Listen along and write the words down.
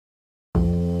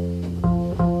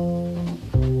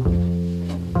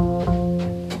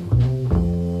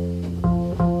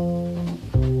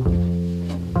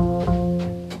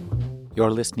You're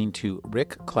listening to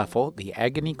Rick Kleffel, the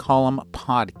Agony Column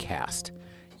podcast.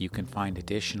 You can find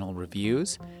additional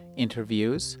reviews,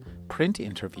 interviews, print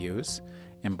interviews,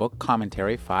 and book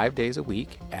commentary 5 days a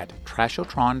week at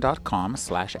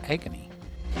trashotron.com/agony.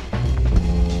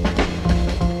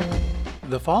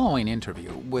 The following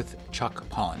interview with Chuck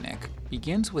Palahniuk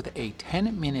begins with a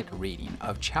 10-minute reading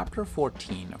of Chapter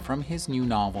 14 from his new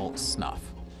novel,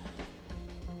 Snuff.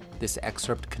 This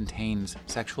excerpt contains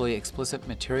sexually explicit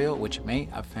material which may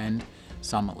offend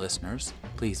some listeners.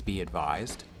 Please be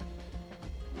advised.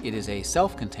 It is a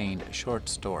self-contained short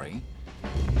story.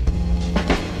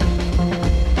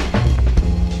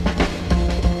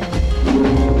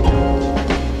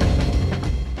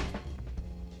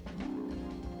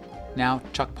 Now,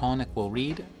 Chuck Palahniuk will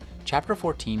read Chapter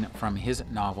 14 from his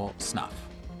novel, Snuff.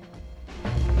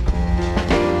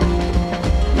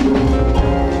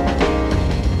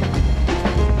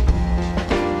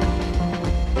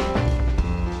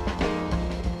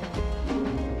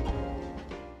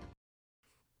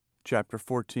 Chapter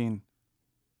 14.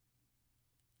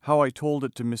 How I told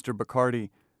it to Mr. Bacardi,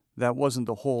 that wasn't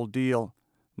the whole deal,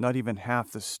 not even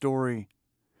half the story.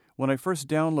 When I first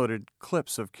downloaded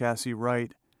clips of Cassie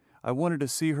Wright, I wanted to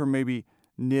see her maybe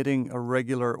knitting a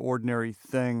regular, ordinary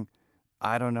thing,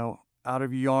 I don't know, out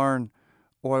of yarn,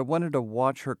 or I wanted to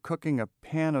watch her cooking a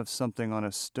pan of something on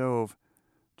a stove,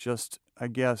 just, I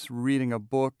guess, reading a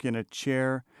book in a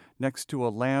chair next to a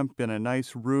lamp in a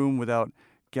nice room without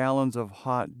gallons of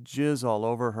hot jizz all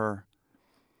over her.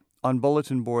 On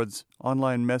bulletin boards,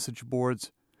 online message boards,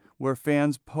 where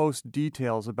fans post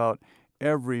details about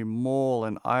every mole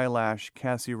and eyelash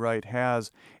Cassie Wright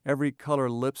has, every color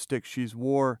lipstick she's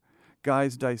wore,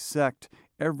 guys dissect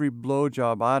every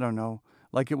blowjob, I don't know,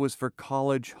 like it was for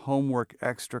college homework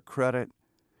extra credit.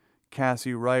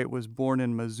 Cassie Wright was born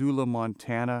in Missoula,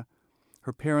 Montana.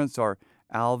 Her parents are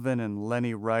Alvin and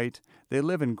Lenny Wright. They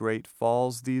live in Great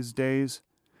Falls these days.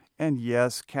 And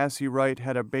yes, Cassie Wright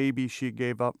had a baby she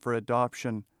gave up for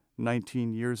adoption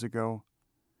 19 years ago.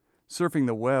 Surfing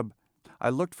the web,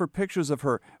 I looked for pictures of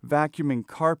her vacuuming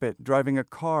carpet, driving a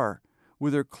car,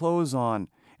 with her clothes on,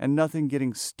 and nothing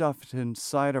getting stuffed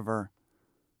inside of her.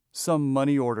 Some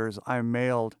money orders I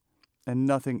mailed, and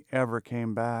nothing ever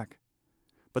came back.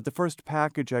 But the first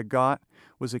package I got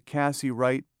was a Cassie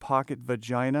Wright pocket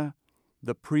vagina,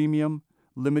 the premium,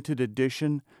 limited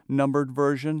edition, numbered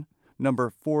version,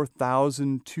 number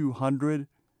 4200,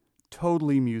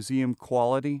 totally museum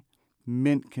quality,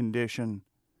 mint condition.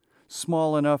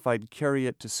 Small enough I'd carry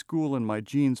it to school in my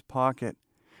jeans pocket,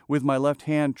 with my left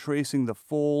hand tracing the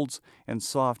folds and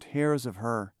soft hairs of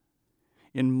her.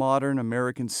 In modern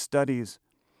American studies,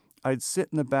 I'd sit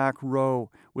in the back row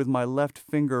with my left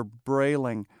finger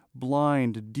brailing,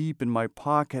 blind, deep in my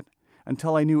pocket,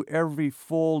 until I knew every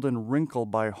fold and wrinkle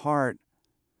by heart.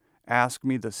 Ask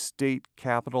me the state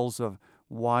capitals of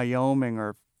Wyoming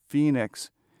or Phoenix,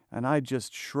 and I'd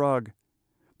just shrug.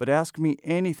 But ask me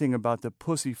anything about the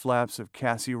pussy flaps of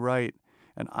Cassie Wright,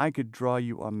 and I could draw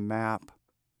you a map.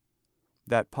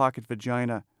 That pocket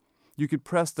vagina, you could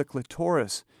press the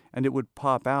clitoris, and it would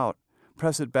pop out.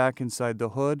 Press it back inside the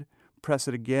hood, press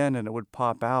it again, and it would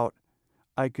pop out.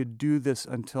 I could do this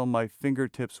until my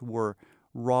fingertips were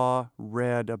raw,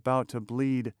 red, about to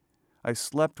bleed. I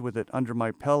slept with it under my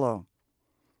pillow.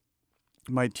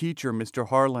 My teacher, Mr.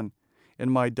 Harlan, in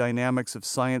my Dynamics of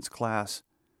Science class,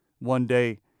 one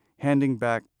day, handing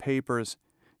back papers,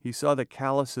 he saw the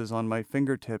calluses on my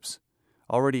fingertips,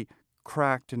 already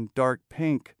cracked and dark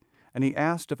pink, and he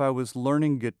asked if I was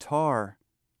learning guitar.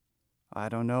 I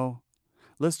don't know.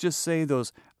 Let's just say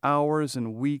those hours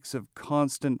and weeks of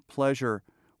constant pleasure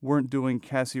weren't doing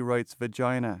Cassie Wright's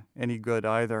vagina any good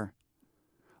either.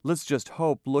 Let's just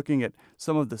hope, looking at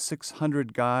some of the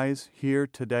 600 guys here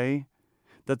today,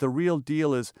 that the real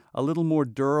deal is a little more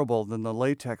durable than the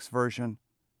latex version.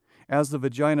 As the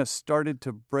vagina started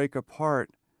to break apart,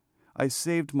 I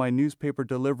saved my newspaper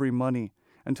delivery money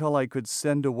until I could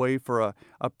send away for a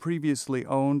previously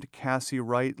owned Cassie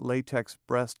Wright latex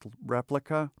breast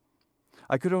replica.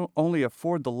 I could only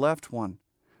afford the left one,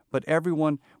 but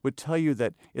everyone would tell you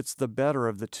that it's the better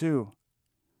of the two.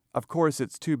 Of course,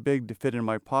 it's too big to fit in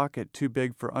my pocket, too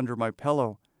big for under my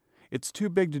pillow. It's too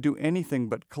big to do anything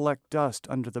but collect dust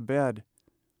under the bed.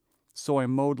 So I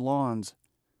mowed lawns.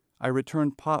 I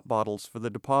returned pop bottles for the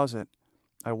deposit.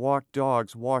 I walked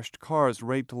dogs, washed cars,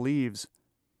 raked leaves.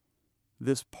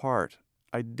 This part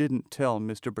I didn't tell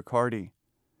Mr. Bacardi.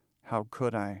 How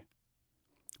could I?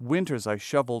 Winters I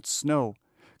shoveled snow,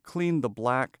 cleaned the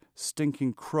black,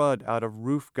 stinking crud out of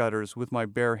roof gutters with my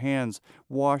bare hands,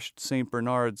 washed St.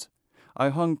 Bernards. I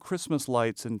hung Christmas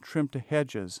lights and trimmed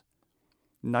hedges.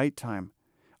 Nighttime,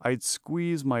 I'd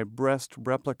squeeze my breast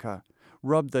replica,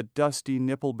 rub the dusty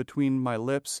nipple between my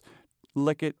lips,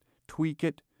 lick it, tweak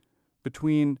it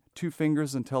between two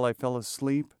fingers until I fell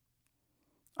asleep.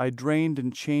 I drained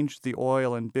and changed the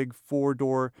oil in big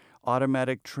 4-door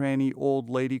automatic tranny old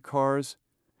lady cars,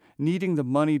 needing the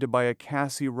money to buy a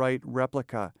Cassie Wright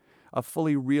replica, a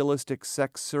fully realistic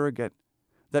sex surrogate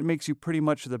that makes you pretty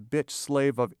much the bitch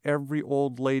slave of every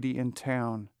old lady in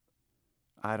town.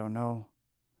 I don't know.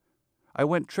 I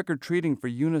went trick-or-treating for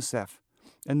UNICEF,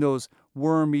 and those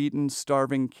worm-eaten,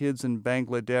 starving kids in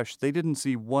Bangladesh, they didn't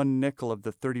see one nickel of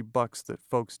the $30 that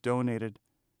folks donated.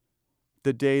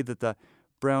 The day that the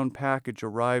brown package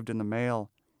arrived in the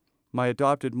mail, my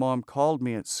adopted mom called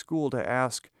me at school to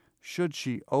ask, should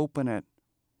she open it?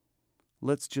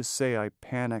 Let's just say I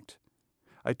panicked.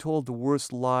 I told the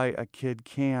worst lie a kid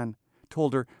can.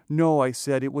 Told her, no, I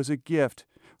said, it was a gift,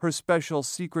 her special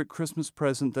secret Christmas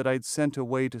present that I'd sent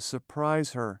away to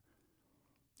surprise her.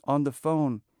 On the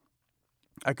phone,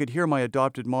 I could hear my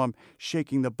adopted mom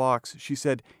shaking the box. She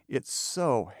said, it's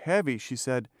so heavy, she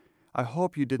said. I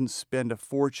hope you didn't spend a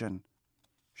fortune.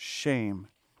 Shame.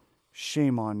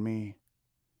 Shame on me.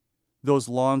 Those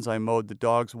lawns I mowed, the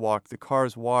dogs walked, the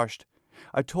cars washed.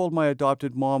 I told my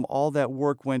adopted mom all that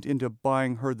work went into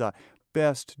buying her the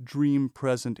best dream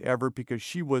present ever because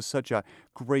she was such a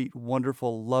great,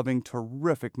 wonderful, loving,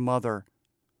 terrific mother.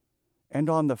 And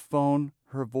on the phone,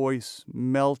 her voice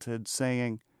melted,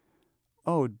 saying,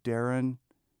 oh, Darren,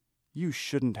 you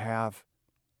shouldn't have.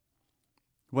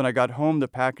 When I got home, the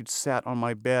package sat on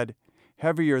my bed,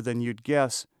 heavier than you'd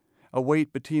guess, a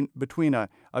weight between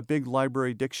a big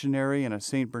library dictionary and a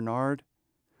St. Bernard.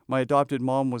 My adopted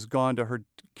mom was gone to her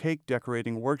cake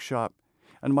decorating workshop,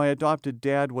 and my adopted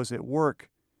dad was at work.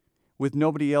 With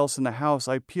nobody else in the house,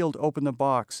 I peeled open the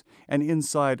box, and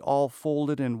inside, all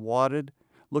folded and wadded,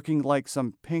 looking like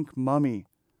some pink mummy,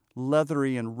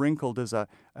 leathery and wrinkled as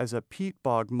a peat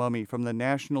bog mummy from the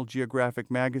National Geographic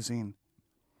magazine.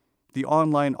 The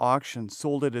online auction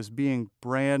sold it as being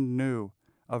brand new,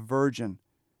 a virgin,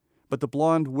 but the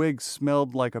blonde wig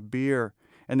smelled like a beer,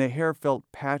 and the hair felt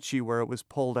patchy where it was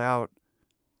pulled out.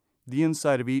 The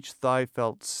inside of each thigh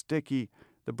felt sticky,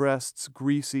 the breasts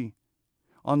greasy.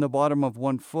 On the bottom of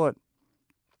one foot,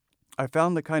 I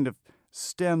found the kind of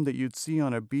stem that you'd see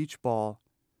on a beach ball,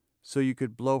 so you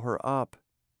could blow her up.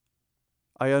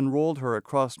 I unrolled her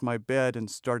across my bed and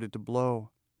started to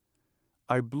blow.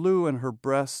 I blew and her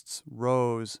breasts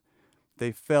rose.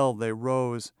 They fell, they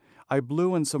rose. I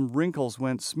blew and some wrinkles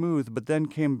went smooth, but then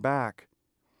came back.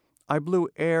 I blew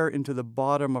air into the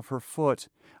bottom of her foot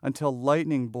until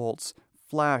lightning bolts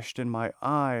flashed in my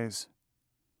eyes.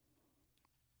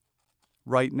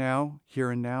 Right now,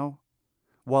 here and now,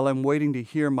 while I'm waiting to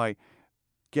hear my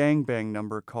gangbang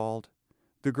number called,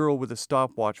 the girl with the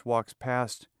stopwatch walks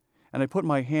past, and I put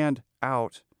my hand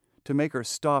out. To make her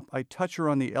stop, I touch her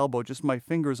on the elbow, just my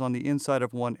fingers on the inside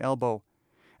of one elbow,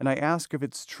 and I ask if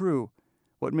it's true,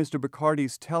 what Mr.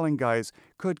 Bacardi's telling guys,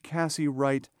 could Cassie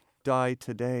Wright die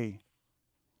today?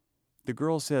 The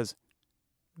girl says,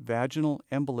 vaginal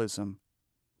embolism.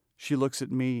 She looks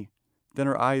at me, then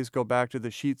her eyes go back to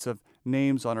the sheets of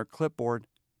names on her clipboard.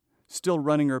 Still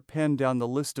running her pen down the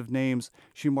list of names,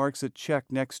 she marks a check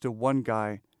next to one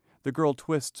guy. The girl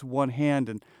twists one hand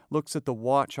and looks at the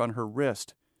watch on her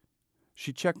wrist.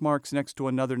 She checkmarks next to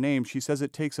another name. She says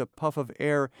it takes a puff of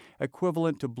air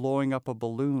equivalent to blowing up a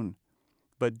balloon.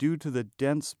 But due to the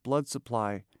dense blood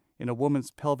supply in a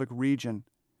woman's pelvic region,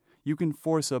 you can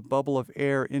force a bubble of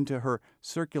air into her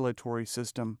circulatory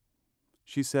system.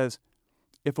 She says,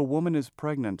 if a woman is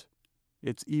pregnant,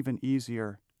 it's even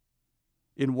easier.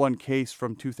 In one case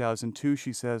from 2002,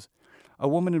 she says, a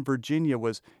woman in Virginia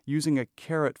was using a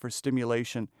carrot for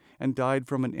stimulation and died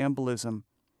from an embolism,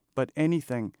 but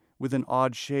anything with an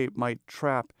odd shape might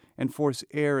trap and force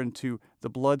air into the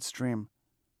bloodstream.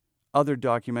 Other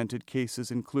documented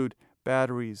cases include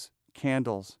batteries,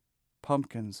 candles,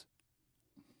 pumpkins.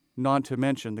 Not to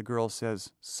mention, the girl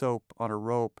says, soap on a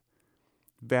rope.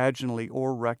 Vaginally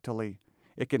or rectally.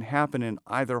 It can happen in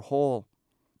either hole.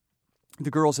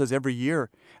 The girl says every year,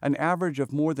 an average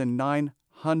of more than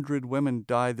 900 women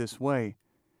die this way.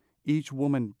 Each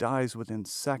woman dies within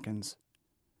seconds.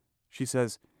 She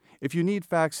says, if you need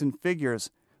facts and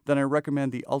figures, then I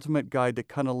recommend The Ultimate Guide to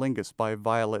Cunnilingus by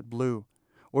Violet Blue,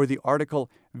 or the article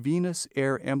Venous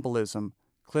Air Embolism,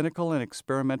 Clinical and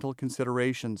Experimental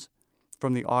Considerations,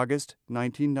 from the August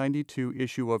 1992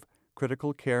 issue of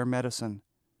Critical Care Medicine.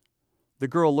 The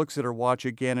girl looks at her watch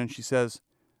again and she says,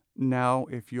 now,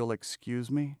 if you'll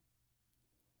excuse me.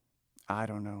 I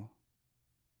don't know.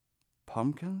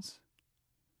 Pumpkins?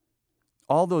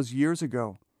 all those years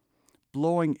ago,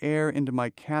 blowing air into my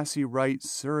Cassie Wright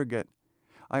surrogate.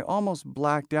 I almost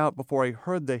blacked out before I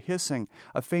heard the hissing,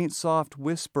 a faint soft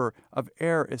whisper of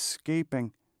air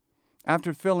escaping.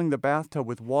 After filling the bathtub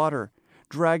with water,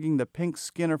 dragging the pink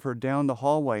skin of her down the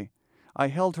hallway, I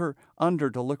held her under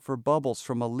to look for bubbles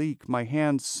from a leak, my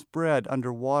hands spread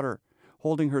under water,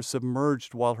 holding her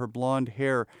submerged while her blonde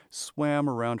hair swam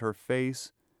around her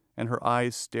face and her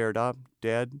eyes stared up,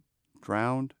 dead,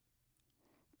 drowned.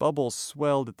 Bubbles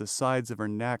swelled at the sides of her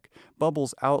neck.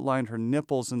 Bubbles outlined her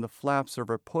nipples and the flaps of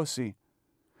her pussy.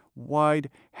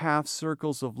 Wide half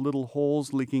circles of little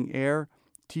holes leaking air,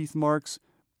 teeth marks,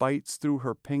 bites through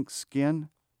her pink skin.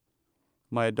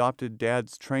 My adopted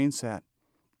dad's train set.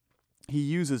 He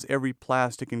uses every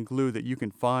plastic and glue that you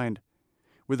can find.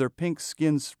 With her pink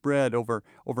skin spread over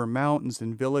mountains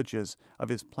and villages of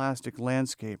his plastic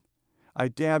landscape, I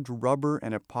dabbed rubber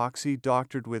and epoxy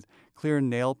doctored with clear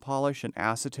nail polish and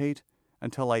acetate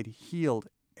until I'd healed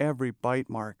every bite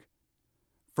mark.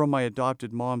 From my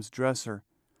adopted mom's dresser,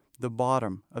 the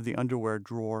bottom of the underwear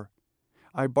drawer,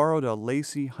 I borrowed a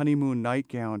lacy honeymoon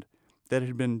nightgown that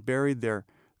had been buried there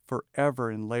forever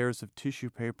in layers of tissue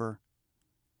paper.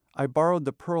 I borrowed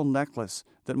the pearl necklace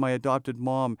that my adopted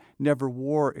mom never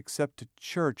wore except to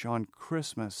church on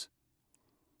Christmas.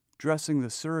 Dressing the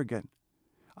surrogate,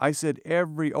 I said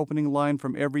every opening line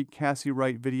from every Cassie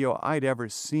Wright video I'd ever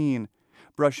seen.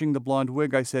 Brushing the blonde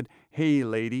wig, I said, "Hey,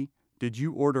 lady, did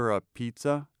you order a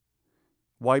pizza?"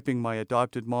 Wiping my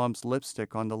adopted mom's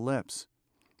lipstick on the lips,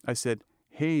 I said,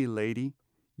 "Hey, lady,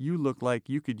 you look like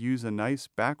you could use a nice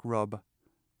back rub."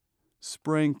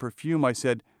 Spraying perfume, I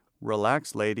said,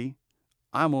 "Relax, lady,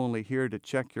 I'm only here to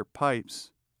check your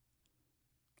pipes."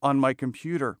 On my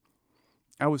computer,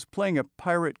 I was playing a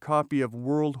pirate copy of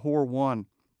World War I.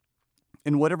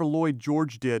 And whatever Lloyd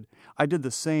George did, I did the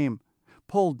same.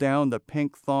 Pulled down the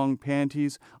pink thong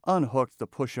panties, unhooked the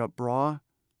push-up bra.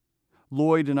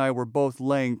 Lloyd and I were both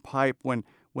laying pipe when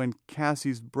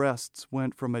Cassie's breasts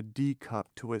went from a D cup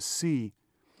to a C.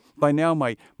 By now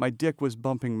my dick was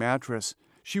bumping mattress.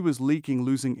 She was leaking,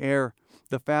 losing air.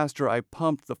 The faster I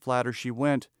pumped, the flatter she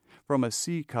went. From a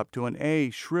C cup to an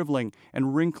A, shriveling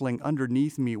and wrinkling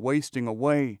underneath me, wasting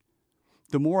away.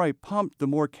 The more I pumped, the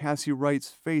more Cassie Wright's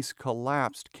face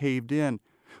collapsed, caved in.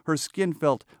 Her skin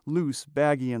felt loose,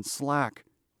 baggy, and slack.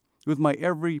 With my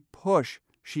every push,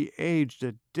 she aged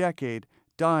a decade,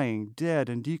 dying, dead,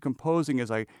 and decomposing as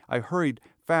I hurried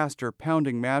faster,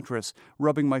 pounding mattress,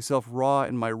 rubbing myself raw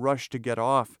in my rush to get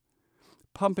off.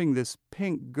 Pumping this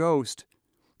pink ghost,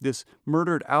 this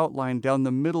murdered outline down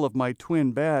the middle of my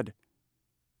twin bed.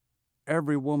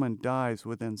 Every woman dies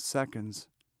within seconds.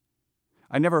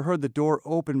 I never heard the door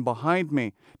open behind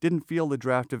me, didn't feel the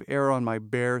draft of air on my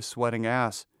bare, sweating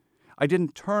ass. I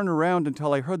didn't turn around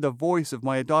until I heard the voice of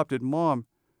my adopted mom,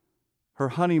 her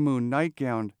honeymoon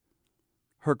nightgown,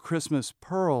 her Christmas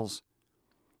pearls.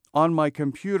 On my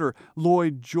computer,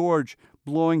 Lloyd George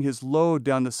blowing his load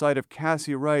down the side of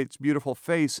Cassie Wright's beautiful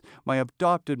face. My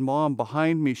adopted mom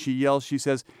behind me, she yells, she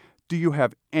says, "Do you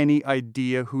have any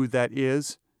idea who that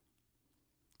is?"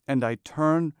 And I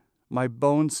turn, my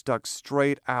bones stuck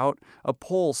straight out, a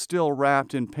pole still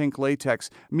wrapped in pink latex,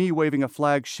 me waving a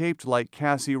flag shaped like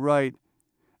Cassie Wright.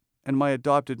 And my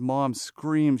adopted mom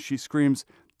screams, she screams,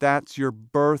 "That's your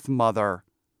birth mother."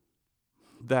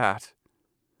 That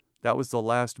was the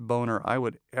last boner I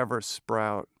would ever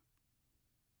sprout.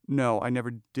 No, I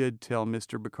never did tell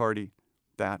Mr. Bacardi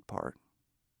that part.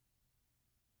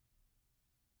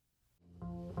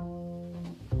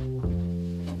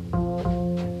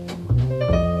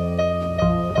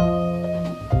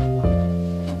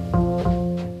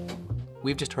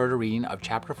 We've just heard a reading of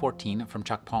Chapter 14 from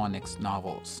Chuck Palahniuk's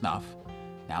novel Snuff.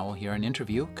 Now we'll hear an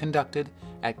interview conducted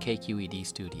at KQED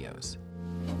Studios.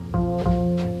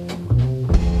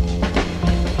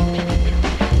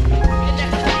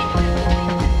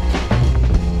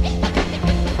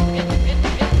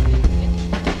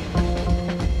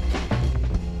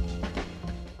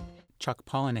 Chuck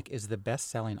Palahniuk is the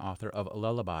best-selling author of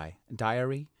Lullaby,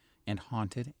 Diary, and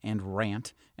Haunted, and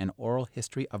Rant, an oral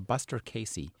history of Buster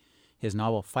Casey. His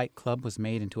novel Fight Club was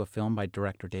made into a film by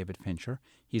director David Fincher.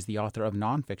 He's the author of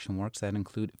nonfiction works that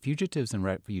include Fugitives and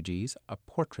Refugees, A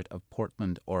Portrait of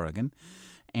Portland, Oregon,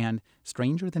 and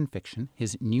Stranger Than Fiction.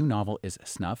 His new novel is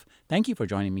Snuff. Thank you for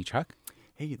joining me, Chuck.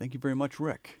 Hey, thank you very much,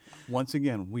 Rick. Once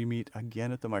again, we meet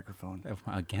again at the microphone.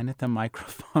 Again at the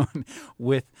microphone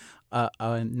with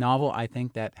a novel I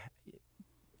think that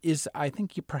is,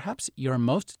 perhaps your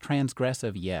most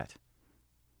transgressive yet.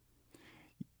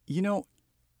 You know,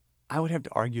 I would have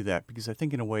to argue that because I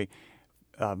think in a way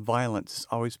violence is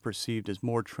always perceived as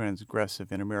more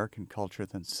transgressive in American culture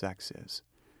than sex is.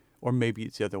 Or maybe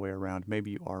it's the other way around.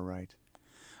 Maybe you are right.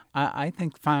 I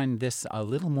find this a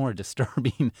little more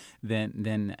disturbing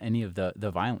than any of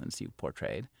the violence you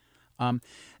portrayed.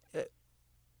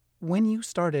 When you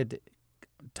started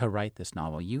to write this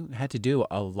novel, you had to do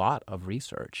a lot of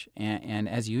research. And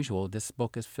as usual, this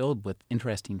book is filled with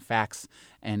interesting facts,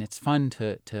 and it's fun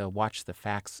to watch the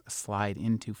facts slide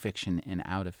into fiction and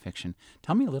out of fiction.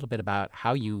 Tell me a little bit about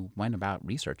how you went about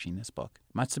researching this book.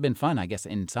 Must have been fun, I guess,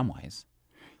 in some ways.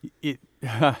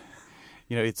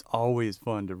 It's always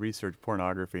fun to research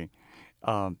pornography.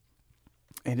 And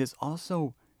it's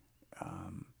also,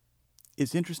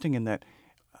 it's interesting in that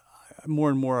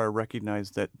more and more I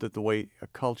recognize that the way a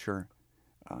culture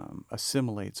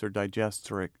assimilates or digests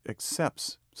or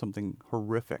accepts something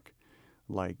horrific,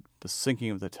 like the sinking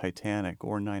of the Titanic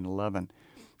or 9/11,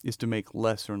 is to make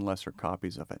lesser and lesser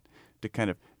copies of it, to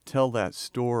kind of tell that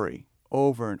story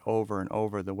over and over and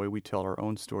over the way we tell our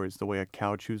own stories, the way a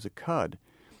cow chews a cud,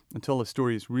 until the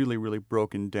story is really, really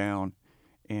broken down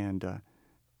and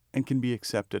can be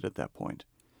accepted at that point.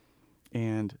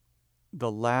 And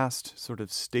the last sort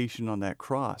of station on that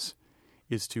cross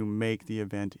is to make the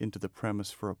event into the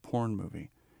premise for a porn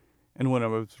movie. And when I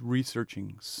was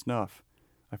researching Snuff,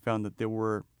 I found that there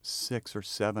were 6 or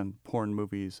 7 porn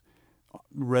movies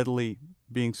readily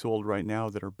being sold right now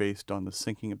that are based on the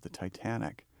sinking of the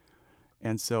Titanic.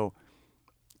 And so,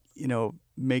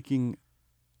 making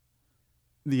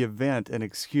the event an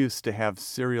excuse to have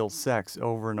serial sex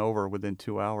over and over within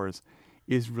 2 hours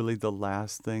is really the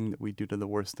last thing that we do to the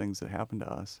worst things that happen to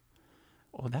us.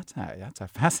 Well, that's a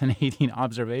fascinating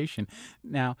observation.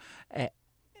 Now,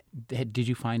 did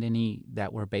you find any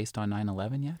that were based on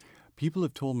 9/11 yet? People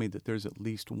have told me that there's at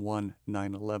least one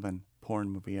 9/11 porn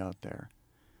movie out there.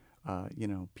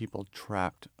 People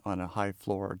trapped on a high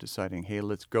floor deciding, hey,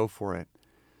 let's go for it.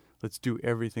 Let's do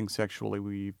everything sexually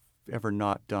we've ever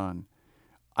not done.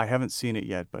 I haven't seen it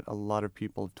yet, but a lot of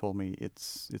people have told me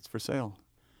it's for sale.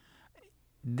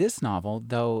 This novel,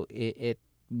 though, it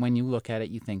when you look at it,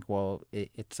 you think, well,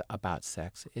 it's about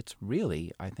sex. It's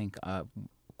really, I think,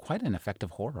 quite an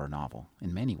effective horror novel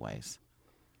in many ways.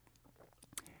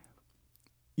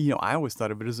 I always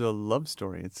thought of it as a love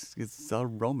story. It's a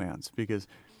romance because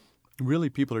really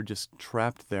people are just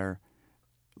trapped there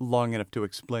long enough to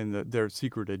explain their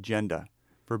secret agenda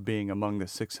for being among the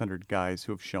 600 guys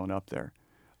who have shown up there.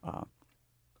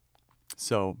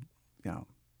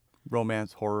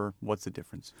 Romance, horror, what's the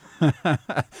difference?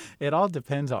 It all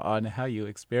depends on how you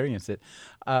experience it.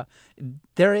 I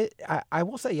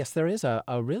will say, yes, there is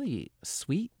a really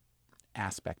sweet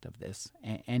aspect of this,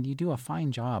 and you do a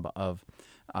fine job of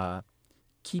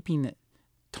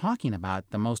talking about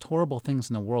the most horrible things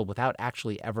in the world without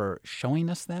actually ever showing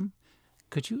us them.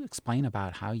 Could you explain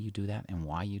about how you do that and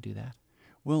why you do that?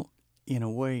 Well, in a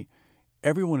way,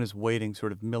 everyone is waiting,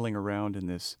 sort of milling around in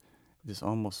this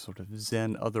almost sort of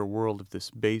Zen other world of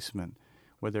this basement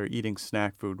where they're eating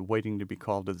snack food, waiting to be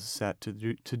called to the set to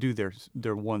do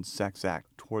their one sex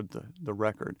act toward the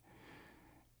record.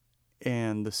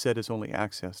 And the set is only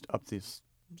accessed up this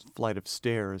flight of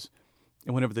stairs.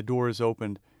 And whenever the door is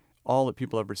opened, all that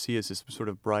people ever see is this sort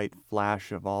of bright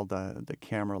flash of all the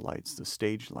camera lights, the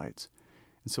stage lights.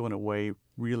 And so in a way,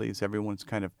 really, as everyone's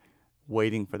kind of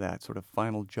waiting for that sort of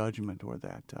final judgment or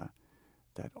that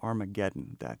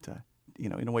Armageddon,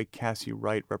 in a way, Cassie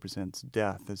Wright represents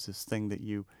death as this thing that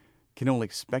you can only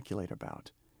speculate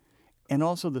about. And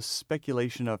also the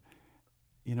speculation of,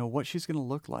 what she's going to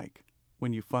look like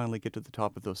when you finally get to the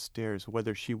top of those stairs,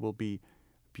 whether she will be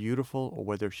beautiful or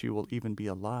whether she will even be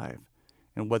alive,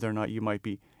 and whether or not you might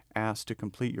be asked to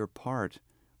complete your part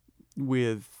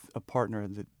with a partner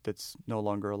that's no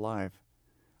longer alive.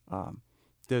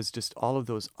 There's just all of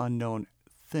those unknown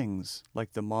things,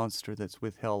 like the monster that's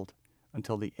withheld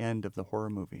until the end of the horror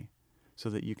movie, so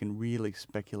that you can really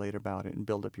speculate about it and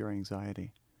build up your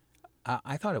anxiety.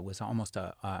 I thought it was almost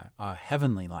a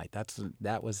heavenly light.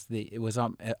 It was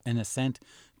an ascent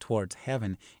towards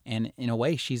heaven, and in a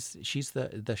way, she's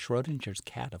the Schrodinger's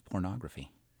cat of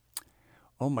pornography.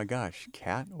 Oh my gosh,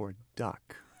 cat or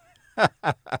duck?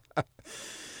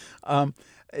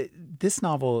 This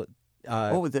novel.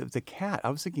 The cat. I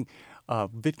was thinking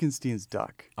Wittgenstein's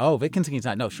duck. Oh, Wittgenstein's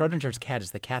not. No, Schrodinger's cat is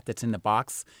the cat that's in the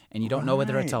box, and you don't know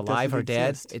whether it's alive or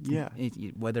dead.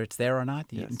 Whether it's there or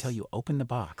not until you open the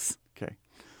box. Okay.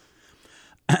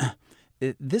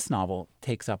 This novel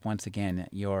takes up once again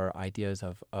your ideas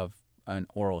of an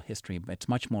oral history, but it's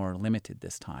much more limited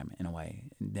this time in a way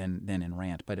than in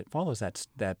Rant. But it follows that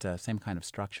same kind of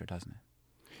structure, doesn't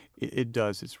it? It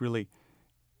does. It's really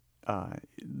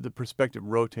the perspective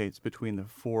rotates between the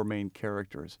four main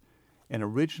characters. And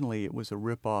originally it was a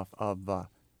ripoff of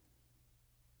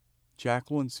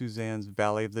Jekyll and Suzanne's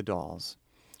Valley of the Dolls,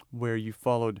 where you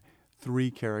followed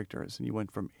three characters, and you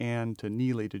went from Anne to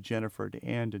Neely to Jennifer to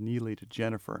Anne to Neely to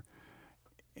Jennifer.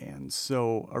 And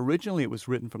so originally it was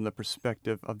written from the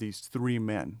perspective of these three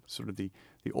men, sort of the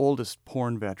oldest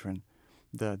porn veteran,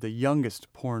 the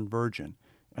youngest porn virgin,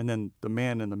 and then the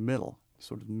man in the middle,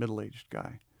 sort of middle-aged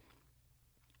guy.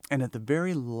 And at the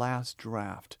very last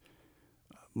draft,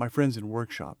 my friends in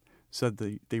workshop said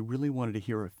they really wanted to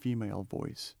hear a female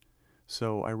voice.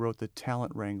 So I wrote the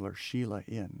talent wrangler Sheila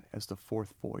in as the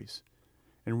fourth voice.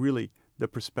 And really, the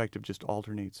perspective just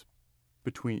alternates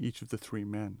between each of the three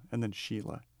men, and then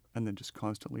Sheila, and then just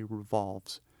constantly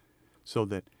revolves, so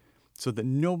that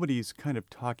nobody's kind of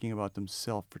talking about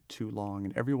themselves for too long,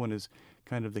 and everyone is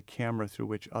kind of the camera through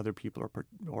which other people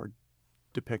are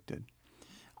depicted.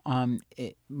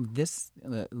 This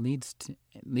leads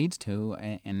to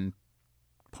and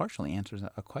partially answers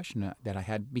a question that I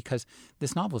had, because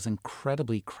this novel is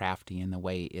incredibly crafty in the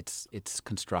way it's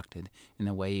constructed, in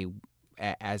the way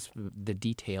as the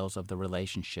details of the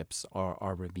relationships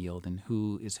are revealed, and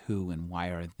who is who and why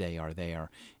are there,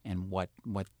 and what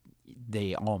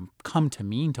they all come to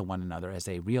mean to one another as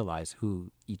they realize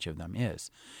who each of them is.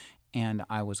 And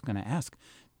I was going to ask,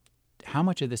 how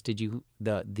much of this did you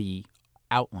the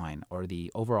outline or the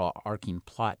overall arcing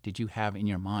plot did you have in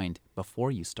your mind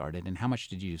before you started, and how much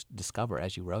did you discover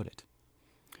as you wrote it?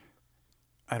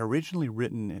 I'd originally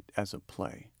written it as a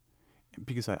play,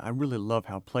 because I really love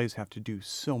how plays have to do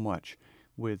so much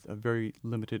with a very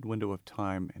limited window of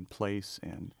time and place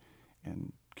and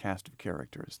cast of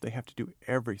characters. They have to do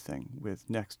everything with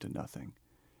next to nothing.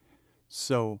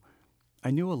 So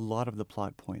I knew a lot of the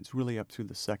plot points really up through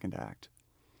the second act.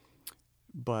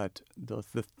 But the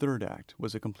third act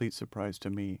was a complete surprise to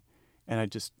me, and I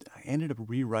ended up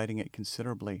rewriting it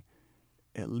considerably,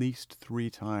 at least 3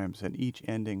 times, and each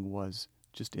ending was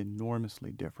just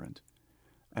enormously different.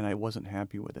 And I wasn't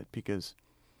happy with it, because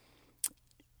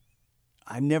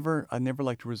I never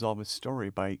like to resolve a story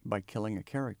by killing a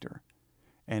character,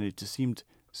 and it just seemed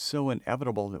so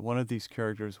inevitable that one of these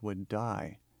characters would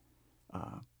die.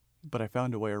 But I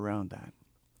found a way around that.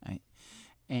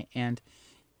 And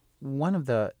one of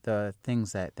the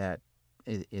things that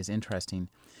is interesting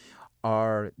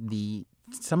are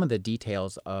some of the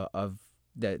details of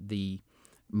the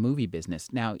movie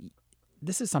business. Now,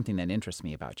 this is something that interests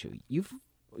me about you.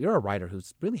 You're a writer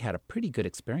who's really had a pretty good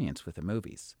experience with the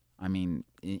movies. I mean,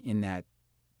 in that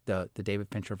the David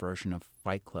Fincher version of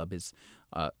Fight Club is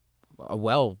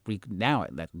now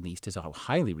at least is a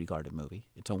highly regarded movie.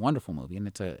 It's a wonderful movie, and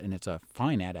it's a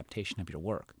fine adaptation of your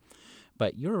work.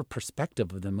 But your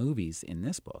perspective of the movies in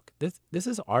this book, this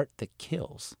is art that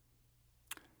kills.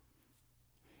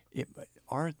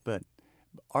 Art that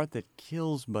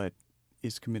kills, but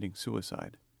is committing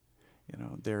suicide. You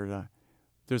know,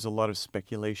 there's a lot of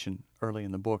speculation early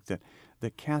in the book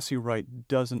that Cassie Wright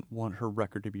doesn't want her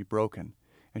record to be broken,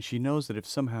 and she knows that if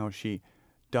somehow she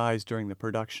dies during the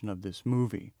production of this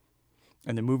movie,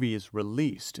 and the movie is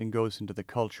released and goes into the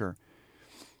culture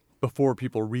before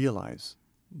people realize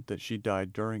that she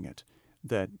died during it,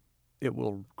 that it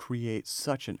will create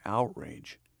such an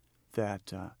outrage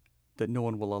that no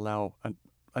one will allow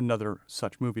another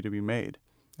such movie to be made,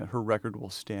 and her record will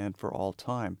stand for all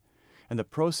time. And the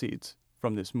proceeds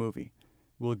from this movie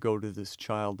will go to this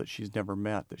child that she's never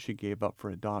met, that she gave up for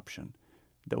adoption,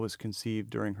 that was conceived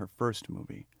during her first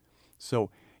movie. So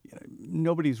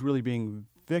nobody's really being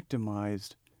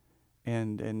victimized,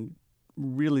 and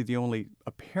really the only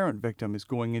apparent victim is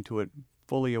going into it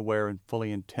fully aware and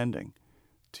fully intending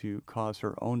to cause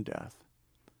her own death.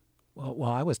 Well,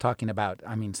 I was talking about,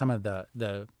 some of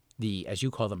the as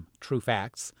you call them, true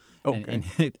facts. Okay.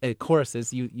 And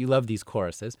choruses. You love these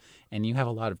choruses, and you have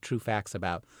a lot of true facts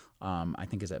about, I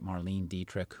think, is it Marlene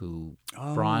Dietrich, who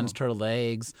bronzed her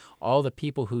legs, all the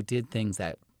people who did things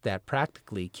that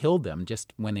practically killed them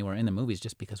just when they were in the movies,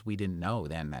 just because we didn't know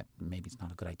then that maybe it's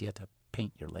not a good idea to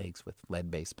paint your legs with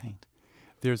lead-based paint.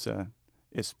 There's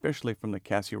especially from the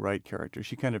Cassie Wright character,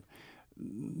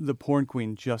 the porn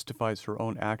queen justifies her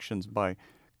own actions by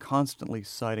constantly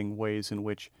citing ways in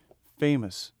which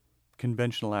famous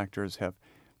conventional actors have,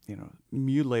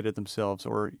 mutilated themselves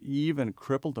or even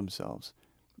crippled themselves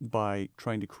by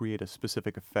trying to create a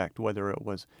specific effect, whether it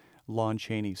was Lon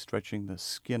Chaney stretching the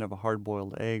skin of a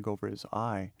hard-boiled egg over his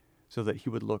eye so that he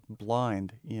would look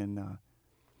blind in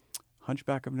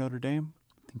Hunchback of Notre Dame.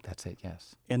 I think that's it,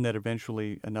 yes. And that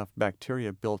eventually enough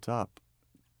bacteria built up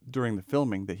during the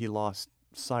filming that he lost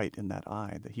sight in that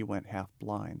eye, that he went half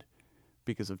blind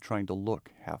because of trying to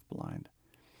look half blind.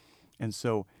 And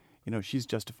so, she's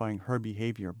justifying her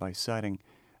behavior by citing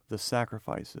the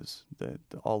sacrifices that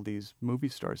all these movie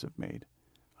stars have made.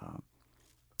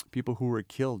 People who were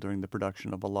killed during the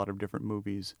production of a lot of different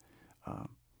movies.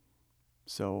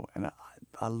 And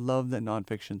I love that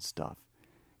nonfiction stuff.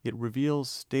 It reveals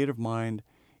state of mind,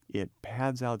 it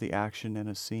pads out the action in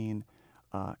a scene,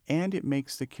 and it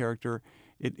makes the character,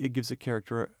 it gives the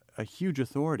character a huge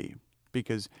authority,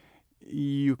 because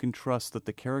you can trust that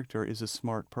the character is a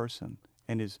smart person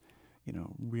and is,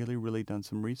 really, really done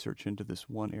some research into this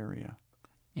one area.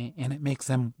 And it makes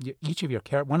them, each of your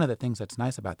characters, one of the things that's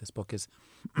nice about this book is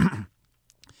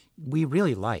we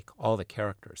really like all the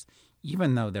characters,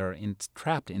 even though they're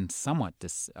trapped in somewhat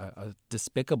a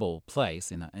despicable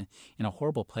place, in a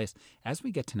horrible place. As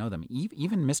we get to know them,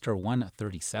 even Mr.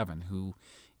 137, who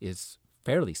is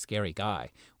fairly scary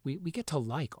guy, we get to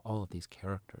like all of these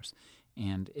characters.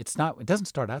 And it doesn't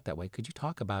start out that way. Could you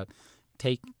talk about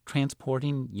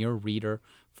transporting your reader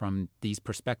from these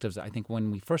perspectives? I think when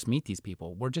we first meet these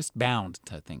people, we're just bound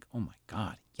to think, oh my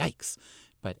God, yikes.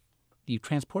 But you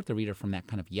transport the reader from that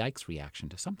kind of yikes reaction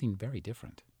to something very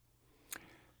different.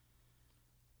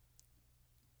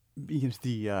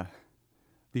 The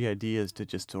idea is to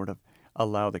just sort of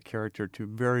allow the character to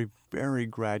very, very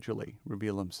gradually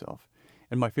reveal himself.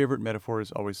 And my favorite metaphor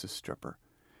is always the stripper.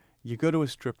 You go to a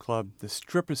strip club, the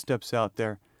stripper steps out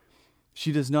there.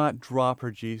 She does not drop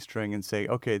her G-string and say,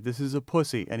 okay, this is a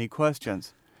pussy. Any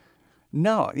questions?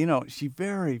 No, she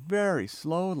very, very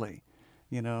slowly,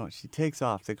 she takes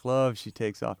off the gloves, she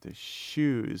takes off the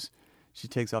shoes, she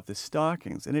takes off the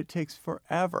stockings, and it takes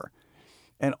forever.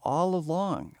 And all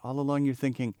along you're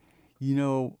thinking,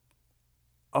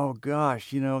 oh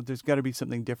gosh, there's got to be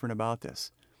something different about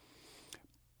this.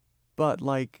 But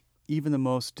like even the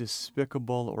most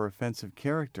despicable or offensive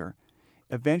character,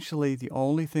 eventually the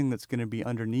only thing that's going to be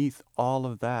underneath all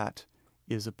of that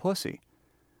is a pussy,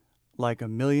 like a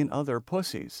million other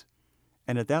pussies.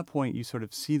 And at that point, you sort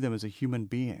of see them as a human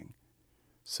being.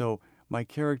 So my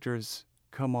characters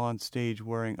come on stage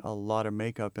wearing a lot of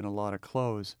makeup and a lot of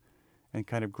clothes and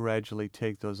kind of gradually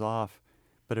take those off.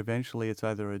 But eventually it's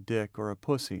either a dick or a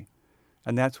pussy.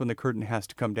 And that's when the curtain has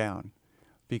to come down,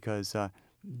 because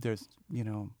they're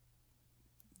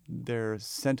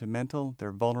sentimental,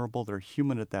 they're vulnerable, they're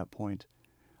human at that point,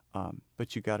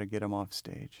 but you got to get them off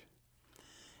stage.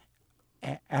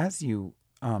 As you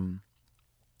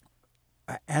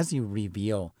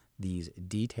reveal these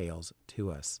details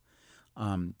to us,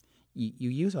 you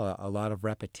use a lot of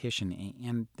repetition,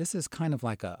 and this is kind of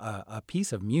like a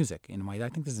piece of music in a way. I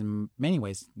think this is in many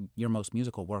ways your most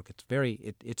musical work.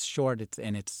 It's short, it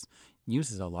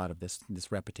uses a lot of this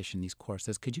repetition, these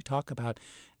choruses. Could you talk about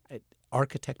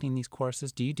architecting these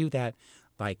choruses? Do you do that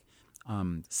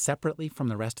separately from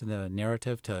the rest of the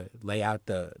narrative to lay out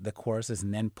the choruses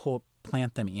and then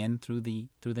plant them in through the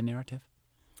narrative?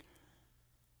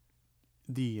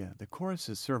 The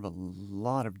choruses serve a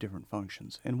lot of different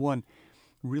functions, and one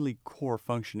really core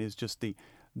function is just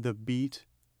the beat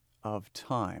of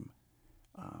time.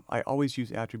 I always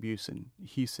use attribution,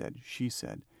 he said, she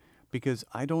said, because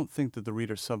I don't think that the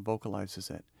reader sub-vocalizes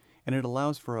it. And it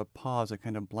allows for a pause, a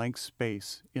kind of blank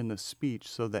space in the speech,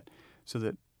 so that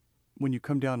when you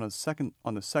come down on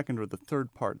the second or the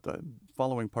third part, the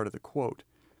following part of the quote,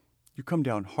 you come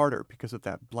down harder because of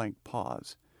that blank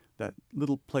pause, that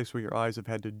little place where your eyes have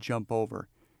had to jump over,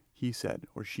 he said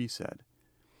or she said.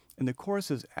 And the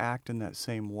choruses act in that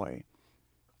same way.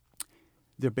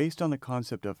 They're based on the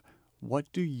concept of, what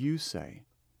do you say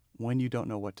when you don't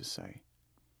know what to say?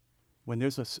 When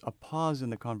there's a pause in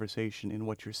the conversation in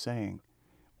what you're saying,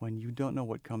 when you don't know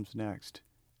what comes next,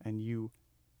 and you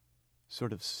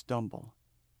sort of stumble,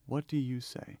 what do you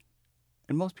say?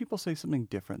 And most people say something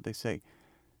different. They say,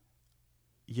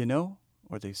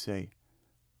 or they say,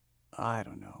 I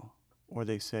don't know, or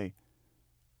they say,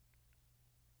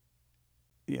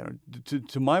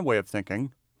 to my way of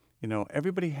thinking,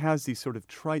 everybody has these sort of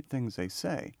trite things they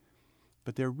say,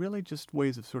 but they're really just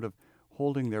ways of sort of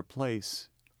holding their place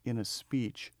in a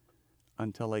speech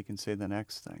until they can say the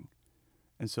next thing.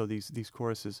 And so these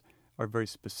choruses are very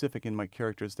specific in my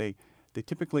characters. They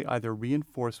typically either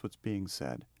reinforce what's being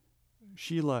said.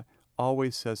 Sheila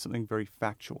always says something very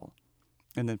factual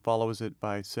and then follows it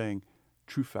by saying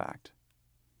true fact,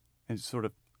 and sort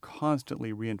of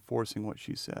constantly reinforcing what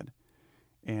she said.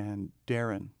 And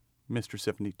Darren, Mr.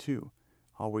 72,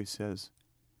 always says,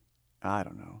 I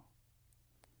don't know.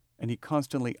 And he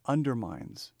constantly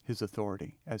undermines his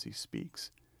authority as he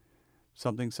speaks.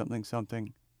 Something, something,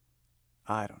 something,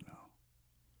 I don't know.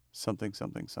 Something,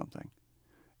 something, something.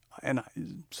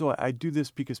 So I do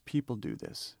this because people do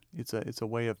this. It's a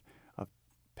way of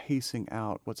pacing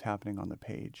out what's happening on the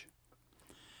page.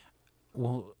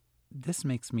 Well, this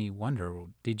makes me wonder,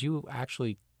 did you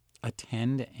actually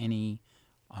attend any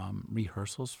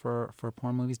rehearsals for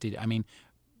porn movies?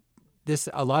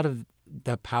 A lot of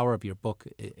the power of your book,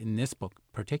 in this book in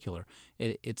particular,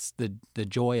 it's the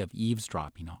joy of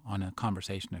eavesdropping on a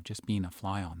conversation, of just being a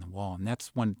fly on the wall. And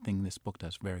that's one thing this book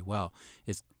does very well,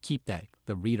 is keep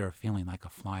the reader feeling like a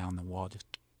fly on the wall, just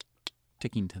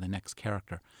ticking to the next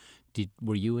character.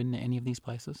 Were you in any of these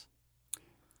places?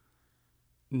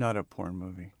 Not a porn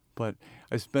movie, but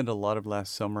I spent a lot of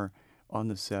last summer on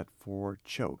the set for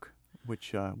Choke,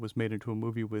 which was made into a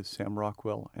movie with Sam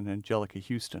Rockwell and Angelica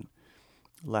Houston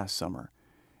last summer.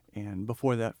 And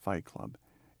before that, Fight Club.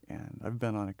 And I've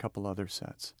been on a couple other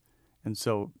sets. And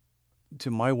so,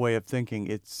 to my way of thinking,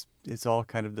 it's all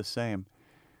kind of the same.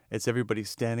 It's everybody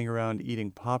standing around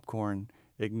eating popcorn,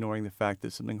 ignoring the fact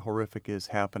that something horrific is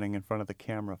happening in front of the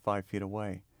camera 5 feet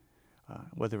away.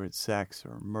 Whether it's sex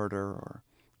or murder or,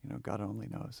 God only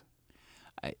knows.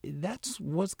 That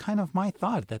was kind of my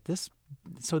thought, that this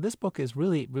book is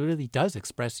really does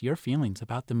express your feelings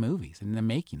about the movies and the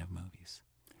making of movies.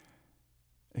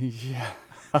 Yeah,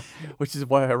 which is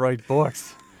why I write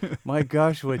books. My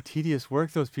gosh, what tedious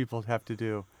work those people have to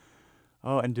do.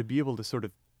 Oh, and to be able to sort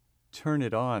of turn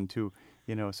it on to,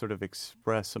 sort of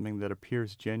express something that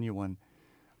appears genuine,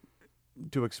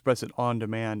 to express it on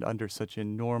demand under such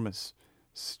enormous,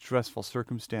 stressful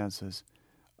circumstances.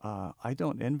 I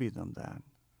don't envy them that.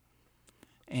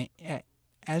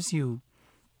 As you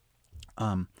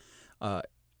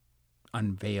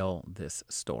unveil this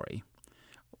story,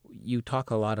 you talk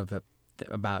a lot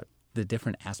about the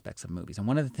different aspects of movies. And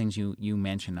one of the things you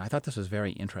mentioned, I thought this was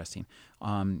very interesting,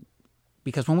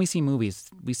 because when we see movies,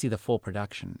 we see the full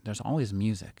production. There's always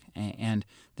music, and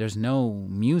there's no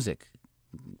music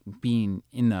being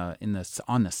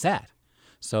on the set.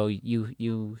 So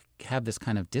you have this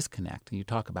kind of disconnect. You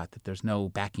talk about that there's no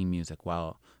backing music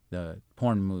while the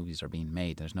porn movies are being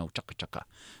made. There's no chaka-chaka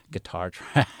guitar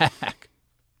track.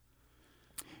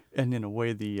 And in a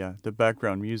way, the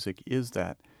background music is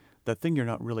that thing you're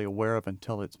not really aware of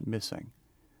until it's missing,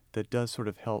 that does sort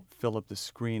of help fill up the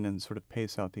screen and sort of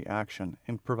pace out the action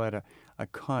and provide a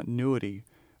continuity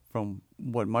from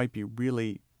what might be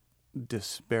really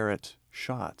disparate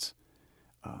shots.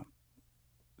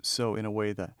 So in a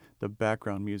way, the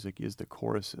background music is the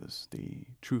choruses, the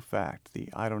true fact, the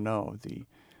I don't know,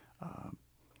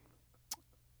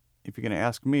 if you're going to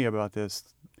ask me about this,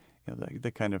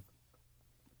 the kind of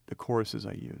the choruses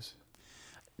I use.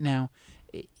 Now,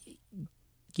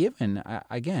 given,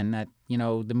 again, that,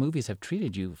 the movies have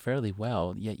treated you fairly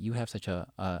well, yet you have such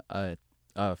a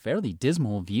fairly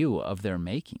dismal view of their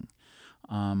making.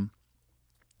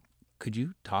 Could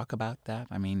you talk about that?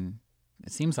 I mean,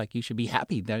 it seems like you should be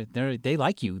happy. They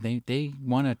like you. They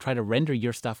want to try to render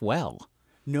your stuff well.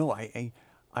 No, I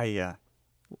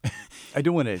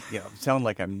don't want to sound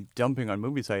like I'm dumping on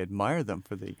movies. I admire them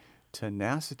for the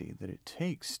tenacity that it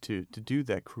takes to do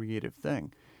that creative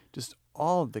thing. Just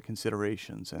all of the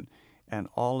considerations and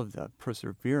all of the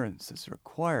perseverance that's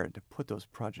required to put those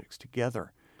projects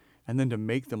together and then to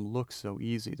make them look so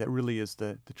easy. That really is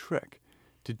the trick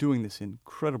to doing this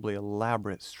incredibly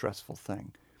elaborate, stressful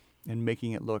thing and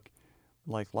making it look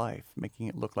like life, making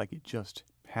it look like it just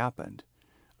happened.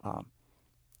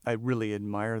 I really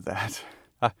admire that.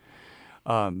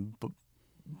 But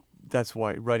that's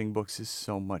why writing books is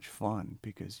so much fun,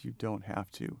 because you don't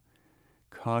have to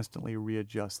constantly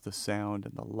readjust the sound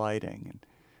and the lighting and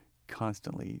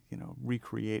constantly,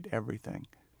 recreate everything.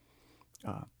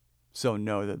 So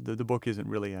no, the book isn't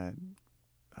really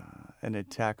an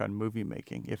attack on movie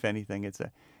making. If anything, it's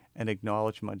an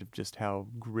acknowledgement of just how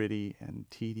gritty and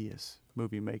tedious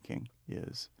movie making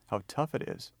is, how tough it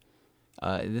is.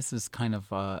 This is kind of,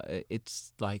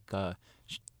 it's like a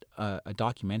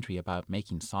documentary about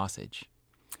making sausage.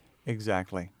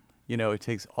 Exactly. It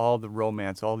takes all the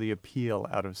romance, all the appeal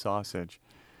out of sausage.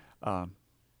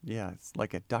 It's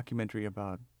like a documentary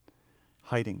about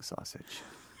hiding sausage.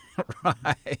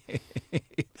 Right.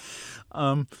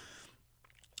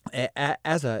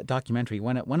 As a documentary,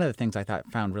 one of the things I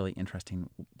found really interesting,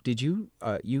 did you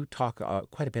talk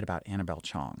quite a bit about Annabelle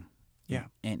Chong? Yeah.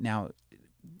 And now,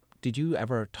 did you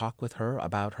ever talk with her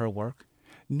about her work?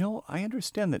 No, I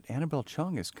understand that Annabelle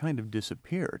Chong has kind of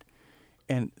disappeared.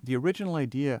 And the original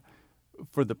idea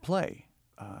for the play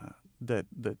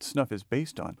that Snuff is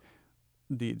based on,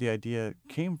 the idea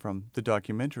came from the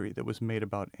documentary that was made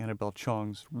about Annabelle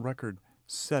Chong's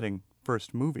record-setting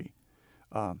first movie.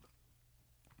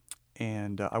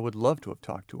 And I would love to have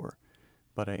talked to her,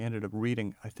 but I ended up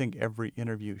reading, I think, every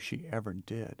interview she ever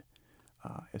did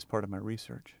as part of my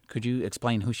research. Could you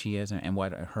explain who she is and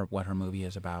what her movie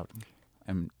is about,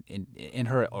 and in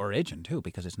her origin too,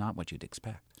 because it's not what you'd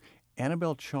expect.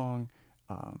 Annabelle Chong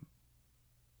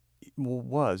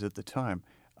was at the time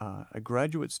a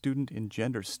graduate student in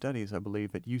gender studies, I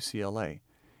believe, at UCLA,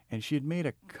 and she had made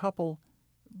a couple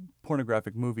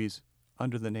pornographic movies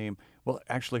under the name. Well,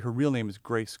 actually, her real name is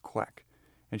Grace Kwek,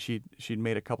 and she'd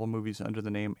made a couple movies under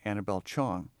the name Annabelle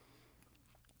Chong.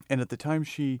 And at the time,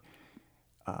 she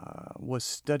was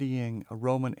studying a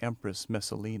Roman empress,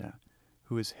 Messalina,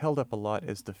 who is held up a lot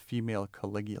as the female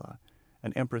Caligula,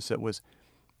 an empress that was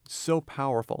so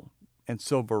powerful and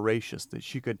so voracious that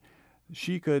she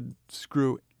could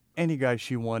screw any guy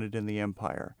she wanted in the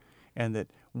empire, and that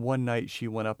one night she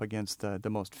went up against the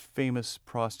most famous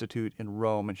prostitute in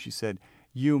Rome, and she said,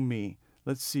 "You, me,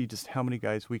 let's see just how many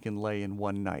guys we can lay in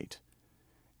one night."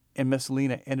 And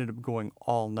Messalina ended up going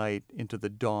all night into the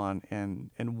dawn and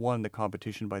won the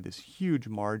competition by this huge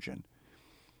margin.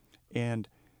 And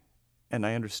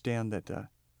I understand that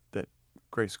that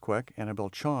Grace Kwek, Annabelle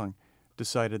Chong,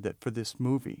 decided that for this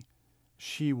movie,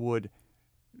 she would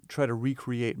try to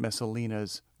recreate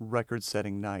Messalina's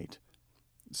record-setting night.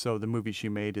 So the movie she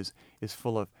made is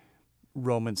full of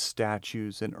Roman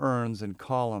statues and urns and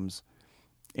columns,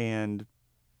 and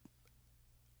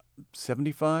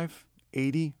 75,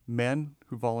 80 men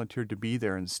who volunteered to be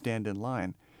there and stand in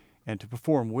line and to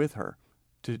perform with her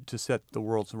to set the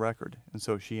world's record. And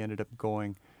so she ended up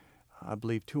going, I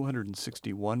believe,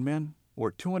 261 men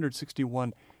or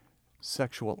 261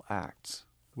 sexual acts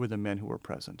with the men who were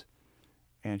present.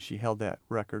 And she held that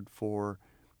record for,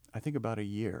 I think, about a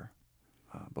year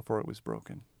before it was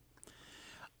broken.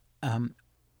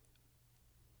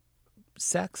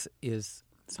 Sex is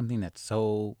something that's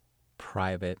so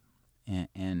private and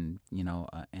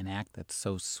an act that's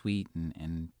so sweet,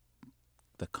 and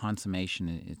the consummation,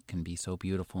 it can be so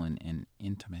beautiful and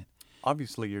intimate.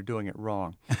 Obviously, you're doing it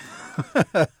wrong.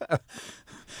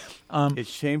 It's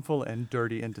shameful and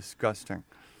dirty and disgusting.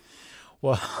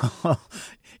 Well,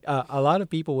 a lot of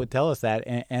people would tell us that,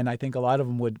 and I think a lot of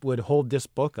them would hold this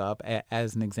book up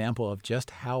as an example of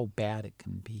just how bad it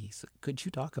can be. So could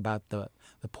you talk about the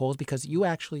polls? Because you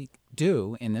actually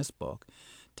do, in this book,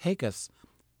 take us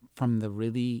from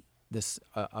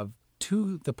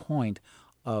to the point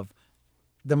of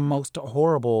the most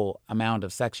horrible amount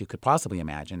of sex you could possibly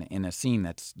imagine in a scene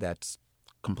that's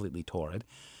completely torrid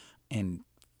and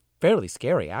fairly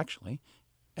scary, actually.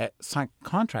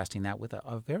 Contrasting that with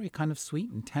a very kind of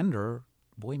sweet and tender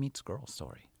boy meets girl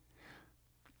story.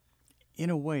 In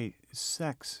a way,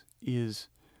 sex is,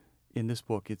 in this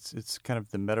book, it's kind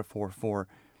of the metaphor for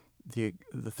the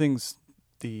things,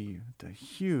 the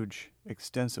huge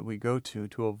extents that we go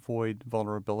to avoid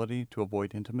vulnerability, to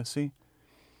avoid intimacy.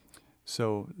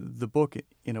 So the book,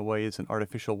 in a way, is an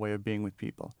artificial way of being with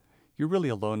people. You're really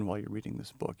alone while you're reading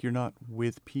this book. You're not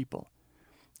with people.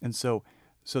 And so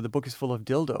the book is full of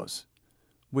dildos,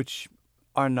 which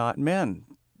are not men.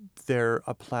 They're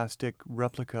a plastic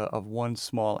replica of one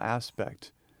small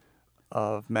aspect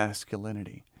of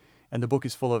masculinity. And the book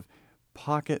is full of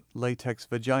pocket latex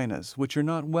vaginas, which are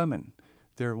not women.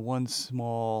 They're one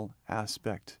small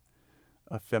aspect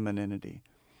of femininity.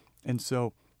 And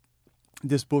so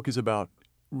this book is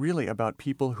really about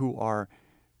people who are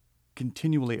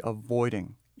continually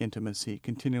avoiding intimacy,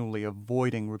 continually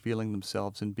avoiding revealing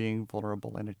themselves and being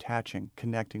vulnerable and attaching,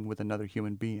 connecting with another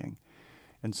human being.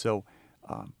 And so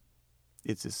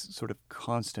it's this sort of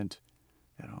constant,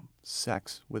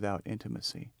 sex without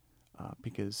intimacy,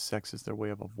 because sex is their way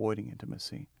of avoiding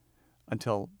intimacy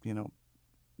until,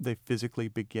 they physically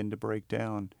begin to break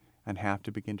down and have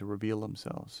to begin to reveal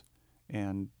themselves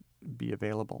and be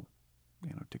available,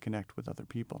 to connect with other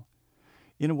people.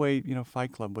 In a way,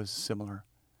 Fight Club was similar.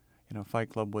 Fight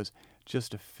Club was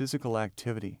just a physical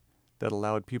activity that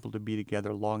allowed people to be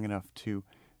together long enough to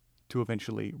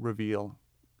eventually reveal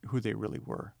who they really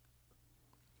were.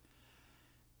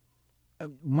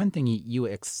 One thing you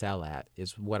excel at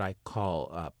is what I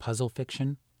call puzzle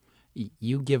fiction.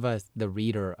 You give us, the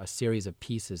reader, a series of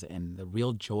pieces, and the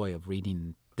real joy of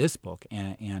reading this book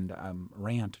and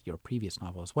Rant, your previous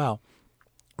novel as well,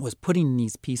 was putting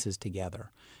these pieces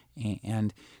together.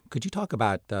 And could you talk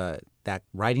about that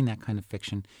writing that kind of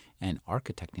fiction and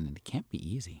architecting it? It can't be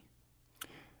easy.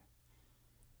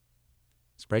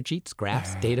 Spreadsheets,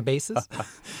 graphs, databases?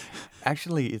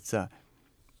 Actually,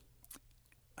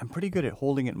 I'm pretty good at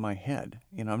holding it in my head.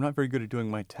 I'm not very good at doing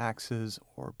my taxes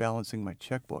or balancing my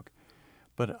checkbook,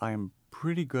 but I'm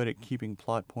pretty good at keeping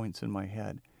plot points in my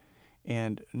head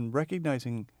and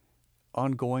recognizing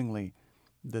ongoingly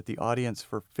that the audience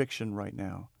for fiction right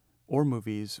now, or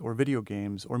movies, or video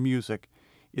games, or music,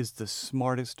 is the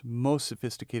smartest, most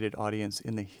sophisticated audience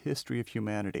in the history of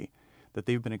humanity, that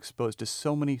they've been exposed to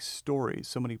so many stories,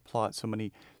 so many plots, so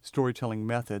many storytelling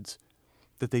methods,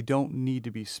 that they don't need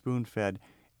to be spoon-fed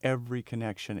every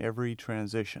connection, every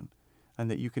transition, and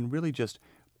that you can really just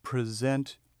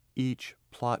present each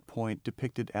plot point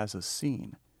depicted as a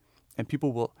scene, and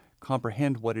people will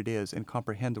comprehend what it is and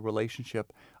comprehend the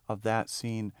relationship of that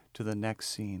scene to the next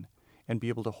scene and be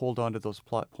able to hold on to those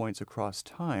plot points across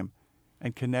time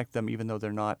and connect them even though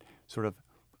they're not sort of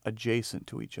adjacent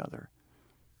to each other.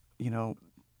 You know,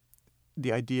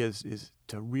 the idea is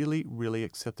to really, really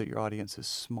accept that your audience is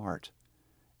smart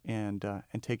and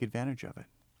take advantage of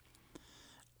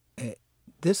it.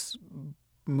 This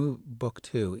book,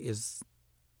 too,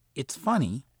 it's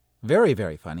funny, very,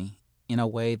 very funny, in a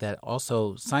way that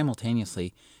also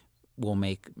simultaneously will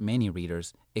make many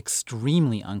readers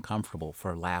extremely uncomfortable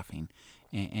for laughing.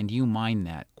 And you mine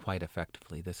that quite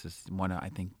effectively. This is one of, I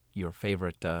think, your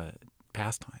favorite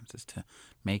pastimes, is to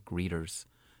make readers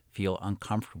feel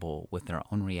uncomfortable with their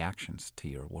own reactions to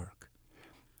your work.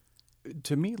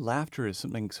 To me, laughter is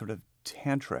something sort of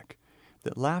tantric,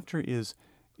 that laughter is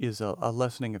a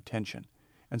lessening of tension.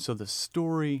 And so the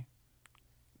story,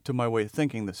 to my way of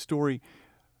thinking, the story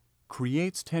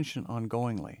creates tension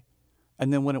ongoingly.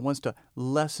 And then when it wants to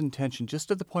lessen tension,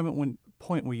 just at the point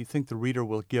where you think the reader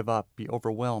will give up, be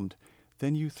overwhelmed,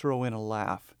 then you throw in a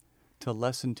laugh to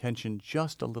lessen tension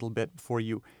just a little bit before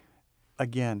you,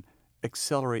 again,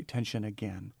 accelerate tension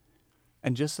again.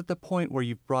 And just at the point where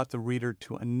you've brought the reader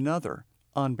to another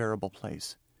unbearable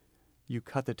place, you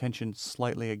cut the tension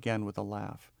slightly again with a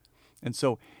laugh. And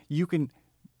so you can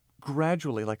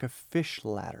gradually, like a fish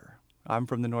ladder. I'm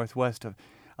from the Northwest,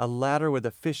 a ladder where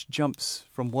the fish jumps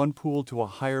from one pool to a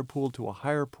higher pool to a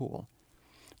higher pool.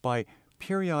 By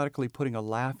periodically putting a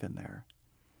laugh in there,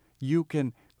 you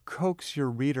can coax your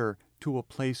reader to a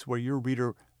place where your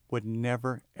reader would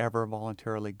never, ever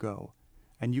voluntarily go.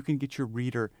 And you can get your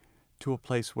reader to a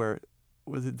place where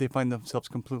they find themselves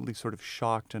completely sort of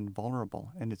shocked and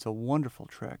vulnerable. And it's a wonderful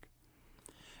trick.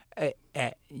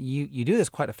 You do this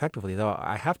quite effectively, though.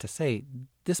 I have to say,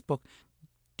 this book,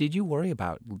 did you worry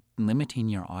about limiting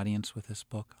your audience with this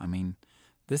book? I mean,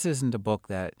 this isn't a book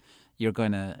that you're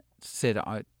going to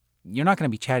you're not going to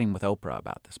be chatting with Oprah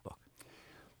about this book.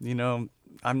 You know,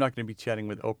 I'm not going to be chatting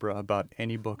with Oprah about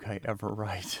any book I ever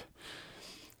write.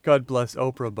 God bless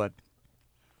Oprah,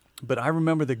 but I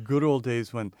remember the good old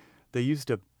days when they used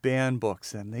to ban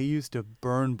books and they used to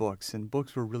burn books, and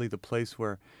books were really the place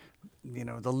where, you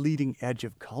know, the leading edge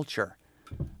of culture.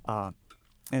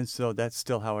 And so that's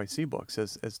still how I see books,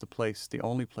 as the place, the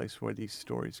only place where these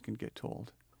stories can get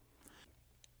told.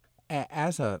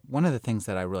 One of the things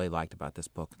that I really liked about this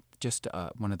book, just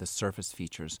one of the surface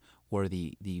features, were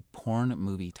the porn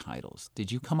movie titles.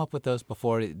 Did you come up with those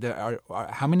before?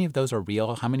 How many of those are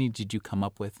real? How many did you come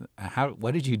up with?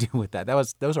 What did you do with that?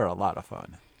 Those are a lot of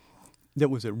fun. That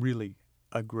was a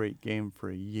great game for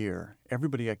a year.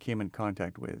 Everybody I came in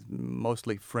contact with,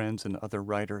 mostly friends and other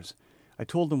writers, I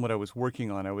told them what I was working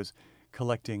on. I was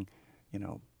collecting,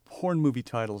 porn movie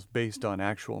titles based on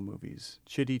actual movies.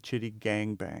 Chitty Chitty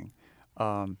Gang Bang,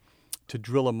 To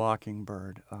Drill a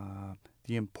Mockingbird,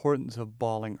 The Importance of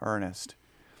Bawling Ernest.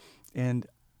 And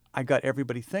I got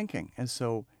everybody thinking. And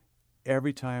so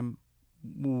every time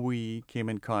we came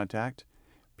in contact,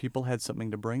 people had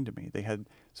something to bring to me. They had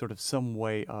sort of some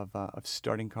way of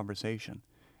starting conversation.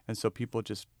 And so people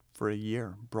just, for a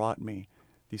year, brought me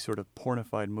these sort of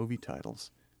pornified movie titles.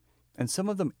 And some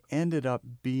of them ended up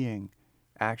being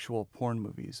actual porn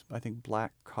movies. I think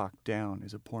Black Hawk Down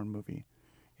is a porn movie.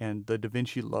 And The Da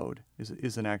Vinci Load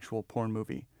is an actual porn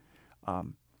movie.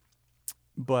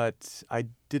 But I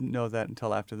didn't know that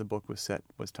until after the book was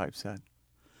typeset.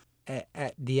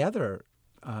 The other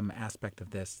aspect of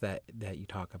this that you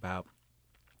talk about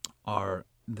are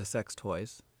the sex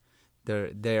toys.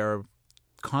 They're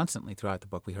constantly throughout the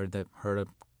book. We heard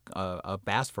a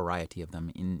vast variety of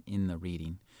them in the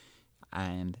reading.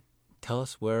 And tell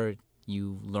us where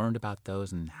you learned about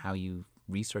those and how you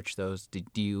researched those.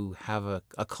 Do you have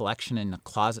a collection in a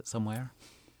closet somewhere?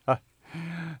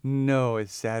 No,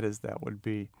 as sad as that would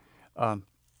be. The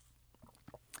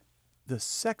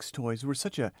sex toys were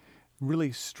such a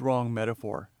really strong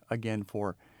metaphor, again,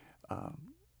 for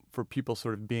people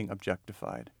sort of being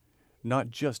objectified. Not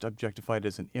just objectified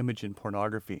as an image in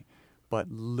pornography, but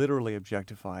literally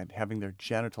objectified, having their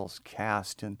genitals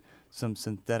cast in some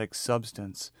synthetic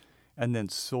substance and then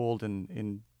sold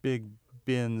in big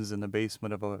bins in the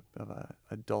basement of a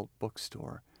adult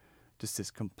bookstore. Just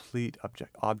this complete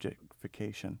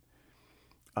objectification.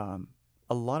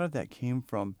 A lot of that came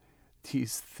from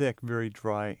these thick, very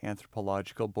dry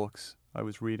anthropological books I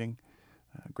was reading,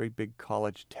 great big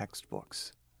college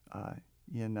textbooks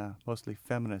in mostly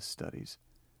feminist studies.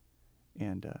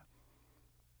 And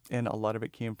a lot of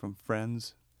it came from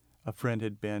friends. A friend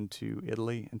had been to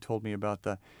Italy and told me about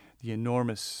the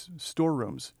enormous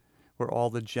storerooms where all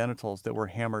the genitals that were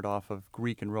hammered off of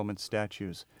Greek and Roman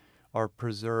statues are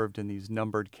preserved in these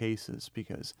numbered cases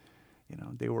because,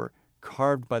 they were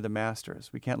carved by the masters.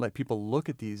 We can't let people look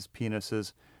at these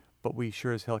penises, but we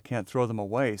sure as hell can't throw them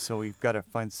away. So we've got to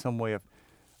find some way of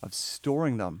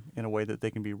storing them in a way that they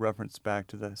can be referenced back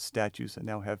to the statues that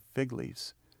now have fig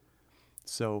leaves.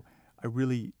 So I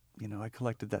really, I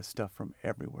collected that stuff from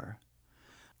everywhere.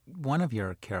 One of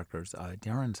your characters,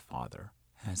 Darren's father,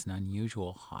 has an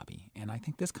unusual hobby. And I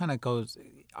think this kind of goes,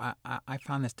 I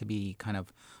found this to be kind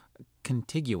of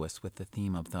contiguous with the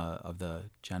theme of the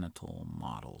genital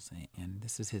models. And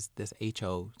this is this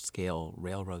HO scale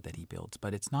railroad that he builds.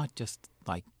 But it's not just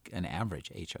like an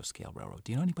average HO scale railroad.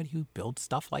 Do you know anybody who builds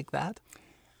stuff like that?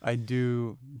 I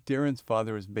do. Darren's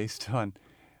father is based on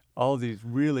all these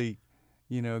really,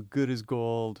 good as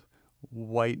gold,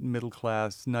 white,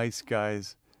 middle-class, nice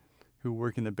guys who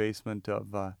work in the basement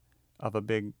of a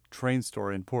big train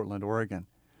store in Portland, Oregon.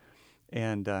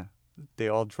 And they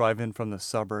all drive in from the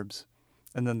suburbs,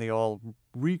 and then they all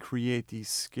recreate these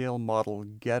scale model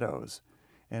ghettos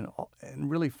and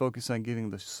really focus on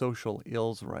getting the social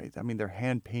ills right. I mean, they're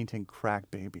hand-painting crack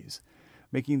babies,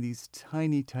 making these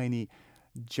tiny, tiny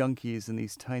junkies and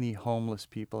these tiny homeless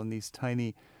people and these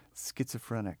tiny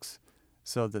schizophrenics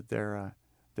so that their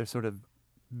sort of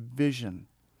vision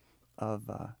of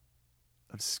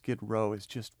Skid Row is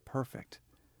just perfect.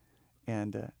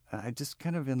 And I just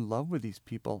kind of in love with these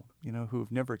people,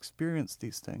 who've never experienced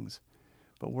these things,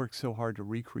 but work so hard to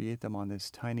recreate them on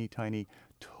this tiny, tiny,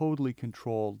 totally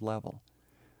controlled level.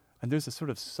 And there's a sort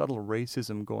of subtle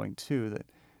racism going, too, that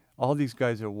all these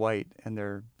guys are white, and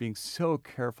they're being so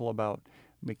careful about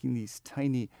making these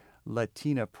tiny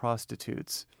Latina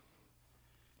prostitutes.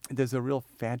 There's a real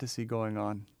fantasy going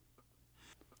on.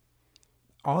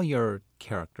 All your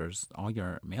characters, all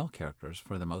your male characters,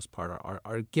 for the most part,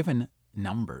 are given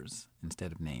numbers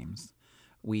instead of names.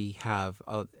 We have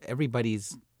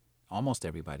almost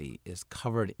everybody is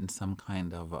covered in some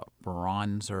kind of a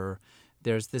bronzer.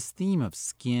 There's this theme of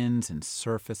skins and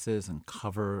surfaces and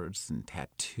covers and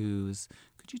tattoos.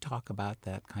 Could you talk about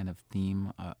that kind of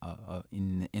theme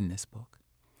in this book?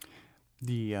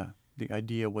 The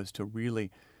idea was to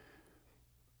really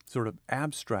sort of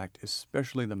abstract,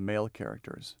 especially the male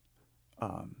characters,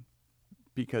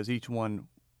 because each one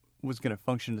was going to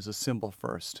function as a symbol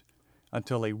first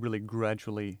until they really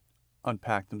gradually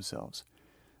unpack themselves.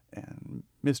 And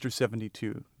Mr.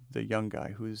 72, the young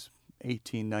guy who's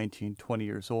 18, 19, 20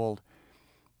 years old,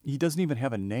 he doesn't even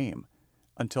have a name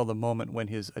until the moment when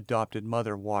his adopted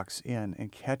mother walks in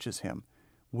and catches him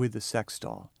with the sex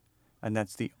doll. And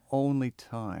that's the only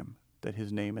time that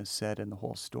his name is said in the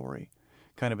whole story,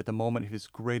 kind of at the moment of his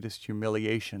greatest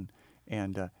humiliation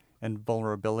and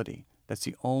vulnerability. That's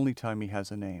the only time he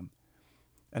has a name.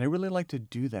 And I really like to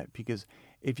do that because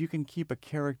if you can keep a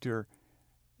character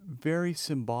very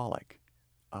symbolic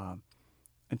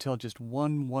until just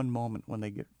one moment when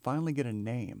they finally get a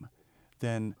name,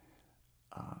 then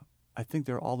I think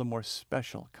they're all the more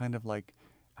special, kind of like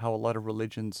how a lot of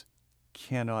religions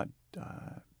cannot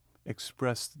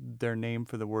express their name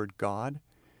for the word God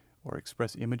or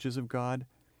express images of God,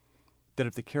 that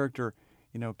if the character,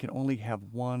 can only have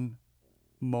one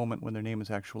moment when their name is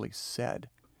actually said,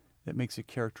 that makes a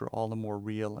character all the more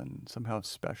real and somehow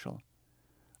special.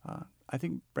 I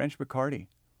think Branch McCarty,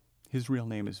 his real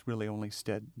name is really only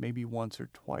said maybe once or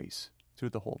twice through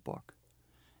the whole book.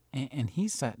 And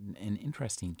he's an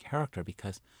interesting character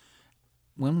because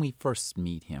when we first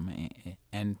meet him,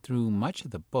 and through much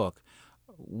of the book,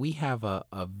 we have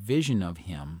a vision of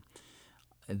him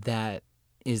that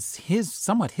is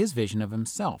somewhat his vision of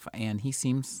himself. And he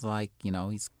seems like,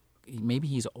 maybe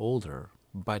he's older,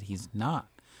 but he's not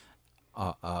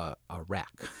a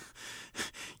wreck.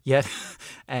 Yet,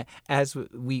 as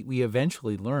we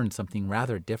eventually learn something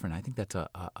rather different, I think that's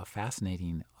a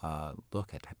fascinating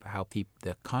look at how the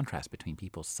contrast between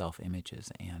people's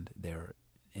self-images and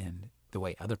the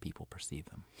way other people perceive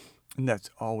them. And that's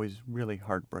always really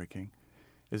heartbreaking,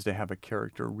 is to have a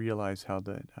character realize how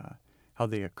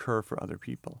they occur for other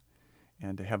people,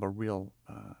 and to have a real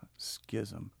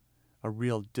schism, a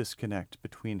real disconnect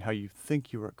between how you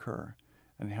think you occur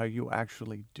and how you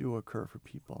actually do occur for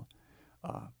people,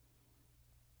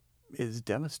 is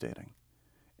devastating.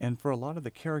 And for a lot of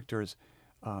the characters,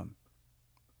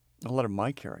 a lot of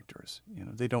my characters,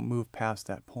 they don't move past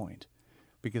that point,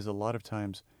 because a lot of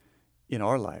times in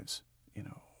our lives,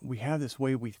 we have this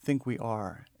way we think we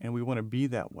are, and we want to be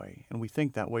that way, and we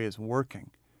think that way is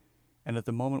working. And at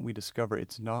the moment we discover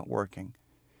it's not working,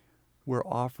 we're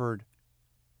offered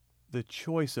the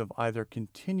choice of either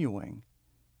continuing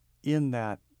in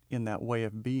that way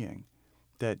of being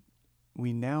that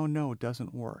we now know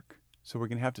doesn't work. So we're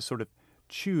going to have to sort of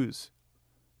choose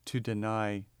to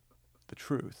deny the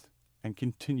truth and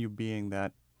continue being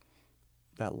that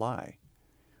lie.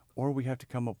 Or we have to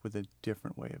come up with a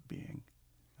different way of being.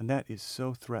 And that is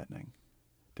so threatening,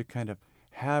 to kind of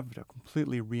have to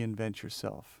completely reinvent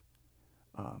yourself.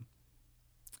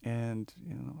 And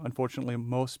unfortunately,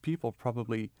 most people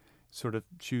probably sort of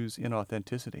choose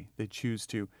inauthenticity. They choose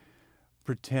to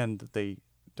pretend that they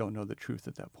don't know the truth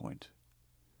at that point.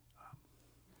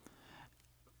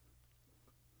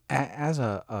 As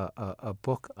a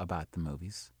book about the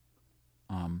movies,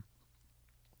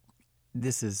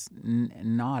 this is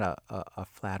not a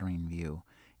flattering view.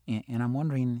 And I'm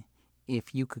wondering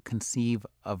if you could conceive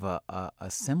of a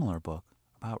similar book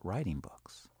about writing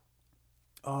books.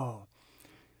 Oh,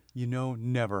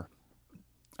 never.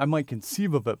 I might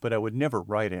conceive of it, but I would never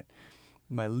write it.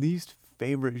 My least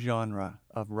favorite genre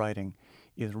of writing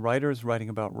is writers writing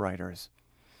about writers.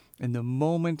 And the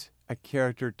moment a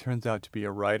character turns out to be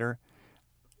a writer,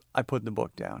 I put the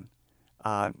book down.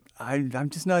 I'm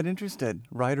just not interested.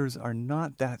 Writers are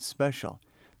not that special.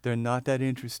 They're not that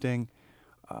interesting.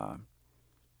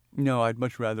 No, I'd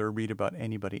much rather read about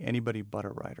anybody but a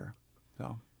writer.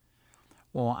 So.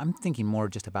 Well, I'm thinking more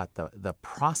just about the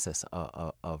process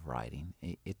of writing.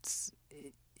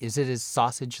 Is it as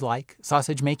sausage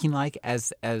making like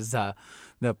as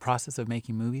the process of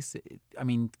making movies? I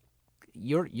mean,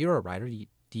 you're a writer.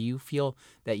 Do you feel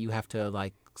that you have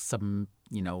to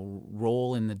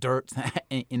roll in the dirt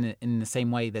in the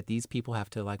same way that these people have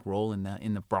to roll in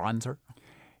the bronzer?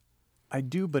 I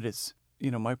do, but it's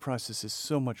my process is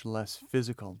so much less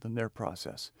physical than their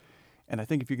process. And I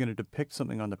think if you're going to depict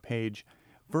something on the page,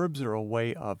 verbs are a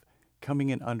way of coming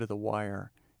in under the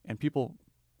wire, and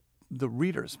the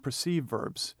readers, perceive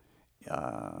verbs,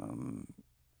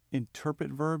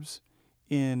 interpret verbs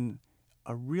in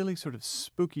a really sort of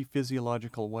spooky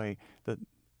physiological way, that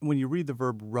when you read the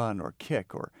verb run or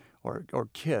kick or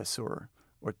kiss or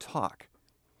talk,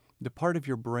 the part of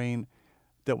your brain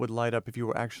that would light up if you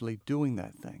were actually doing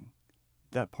that thing,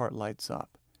 that part lights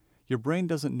up. Your brain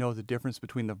doesn't know the difference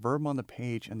between the verb on the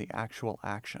page and the actual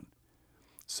action.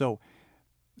 So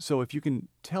if you can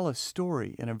tell a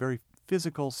story in a very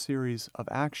physical series of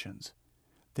actions,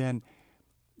 then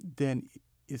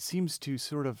it seems to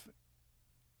sort of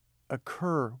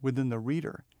occur within the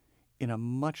reader in a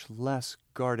much less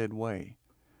guarded way,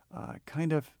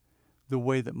 kind of the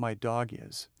way that my dog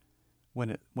is when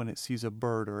it sees a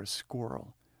bird or a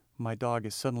squirrel. My dog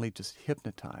is suddenly just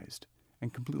hypnotized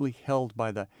and completely held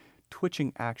by the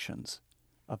twitching actions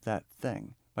of that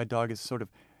thing. My dog is sort of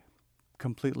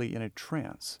completely in a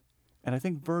trance. And I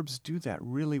think verbs do that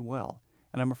really well.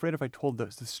 And I'm afraid if I told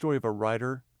the story of a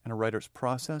writer and a writer's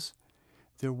process,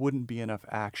 there wouldn't be enough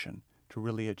action to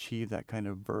really achieve that kind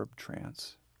of verb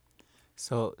trance.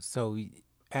 So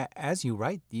as you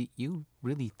write, you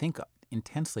really think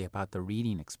intensely about the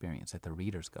reading experience that the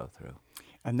readers go through.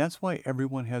 And that's why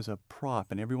everyone has a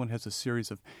prop and everyone has a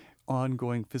series of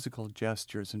ongoing physical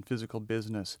gestures and physical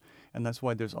business. And that's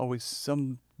why there's always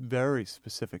some very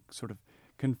specific sort of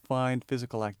confined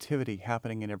physical activity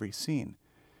happening in every scene,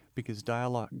 because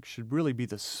dialogue should really be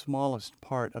the smallest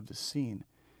part of the scene,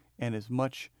 and as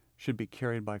much should be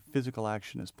carried by physical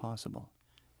action as possible.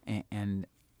 And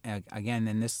again,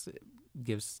 then this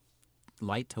gives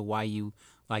light to why you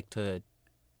like to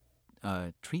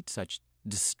treat such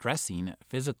distressing,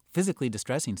 physically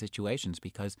distressing situations,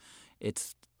 because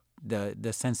it's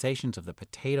the sensations of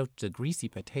the greasy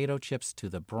potato chips to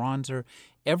the bronzer,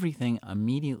 everything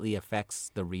immediately affects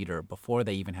the reader before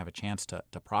they even have a chance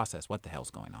to process what the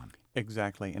hell's going on.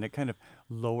 Exactly, and it kind of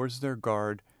lowers their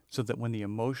guard so that when the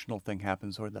emotional thing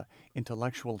happens or the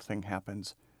intellectual thing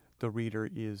happens, the reader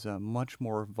is much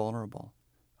more vulnerable.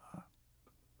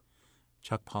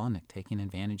 Chuck Palahniuk taking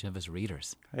advantage of his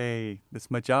readers. Hey, that's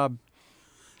my job.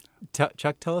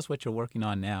 Chuck, tell us what you're working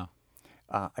on now.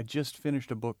 I just finished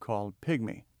a book called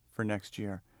Pygmy for next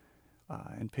year.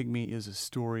 And Pygmy is a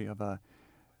story of a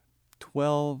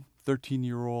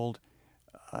 13-year-old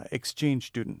exchange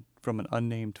student from an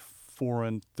unnamed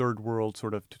foreign third world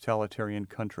sort of totalitarian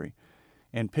country.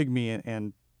 And Pygmy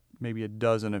and maybe a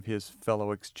dozen of his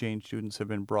fellow exchange students have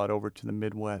been brought over to the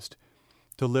Midwest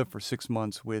to live for 6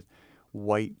 months with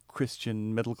white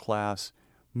Christian middle class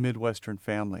Midwestern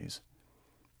families.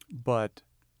 But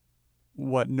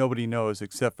what nobody knows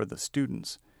except for the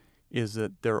students is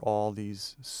that they're all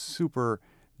these super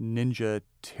ninja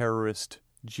terrorist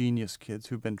genius kids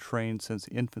who've been trained since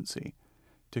infancy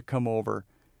to come over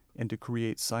and to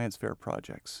create science fair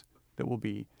projects that will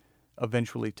be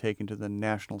eventually taken to the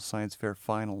National Science Fair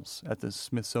Finals at the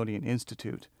Smithsonian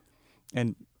Institute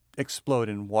and explode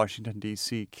in Washington,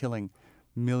 D.C., killing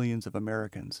millions of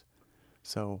Americans.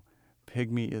 So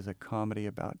Pygmy is a comedy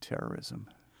about terrorism.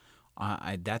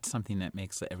 That's something that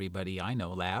makes everybody I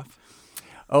know laugh.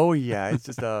 Oh, yeah, it's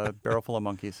just a barrel full of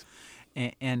monkeys.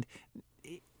 And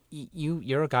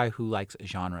you're a guy who likes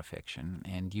genre fiction,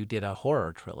 and you did a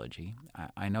horror trilogy.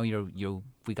 I know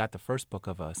we got the first book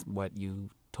of what you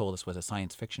told us was a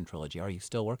science fiction trilogy. Are you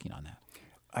still working on that?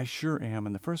 I sure am,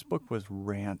 and the first book was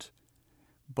Rant,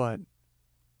 but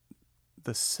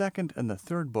the second and the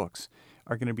third books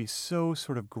are going to be so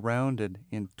sort of grounded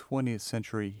in 20th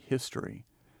century history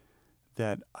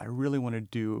that I really want to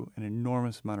do an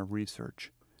enormous amount of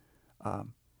research.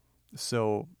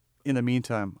 So in the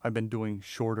meantime, I've been doing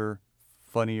shorter,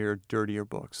 funnier, dirtier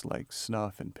books like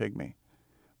Snuff and Pygmy.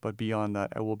 But beyond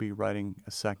that, I will be writing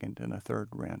a second and a third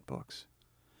Rant books.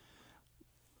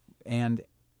 And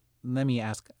let me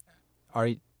ask, are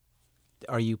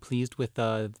you pleased with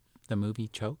the movie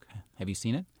Choke? Have you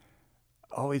seen it?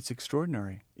 Oh, it's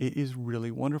extraordinary. It is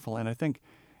really wonderful. And I think,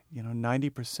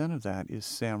 90% of that is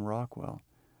Sam Rockwell.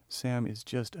 Sam is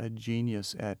just a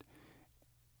genius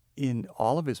in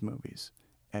all of his movies,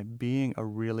 at being a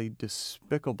really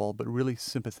despicable but really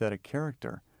sympathetic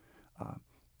character.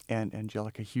 And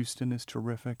Angelica Houston is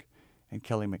terrific, and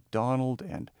Kelly MacDonald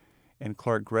and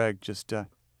Clark Gregg just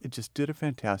did a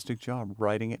fantastic job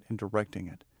writing it and directing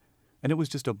it. And it was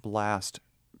just a blast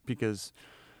because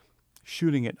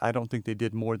shooting it, I don't think they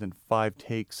did more than 5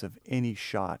 takes of any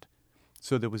shot.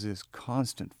 So there was this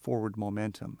constant forward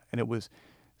momentum, and it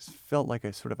felt like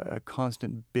a sort of a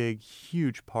constant, big,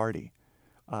 huge party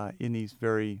in these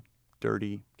very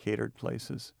dirty, catered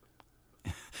places.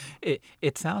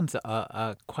 It sounds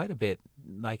quite a bit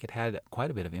like it had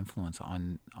quite a bit of influence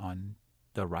on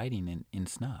the writing in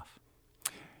Snuff.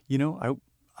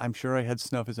 I'm sure I had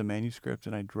Snuff as a manuscript,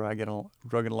 and I drug it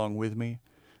along with me,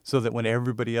 so that when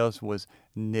everybody else was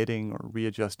knitting or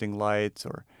readjusting lights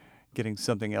or getting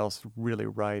something else really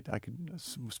right,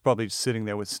 was probably sitting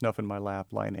there with Snuff in my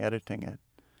lap, line editing it.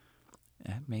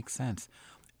 That makes sense.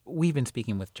 We've been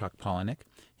speaking with Chuck Palahniuk.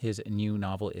 His new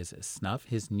novel is Snuff.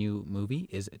 His new movie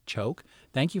is Choke.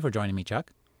 Thank you for joining me,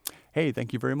 Chuck. Hey,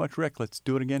 thank you very much, Rick. Let's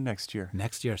do it again next year.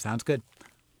 Next year. Sounds good.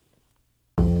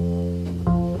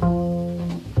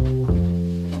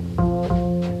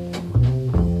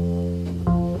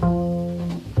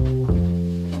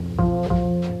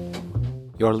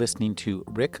 You're listening to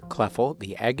Rick Kleffel,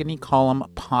 the Agony Column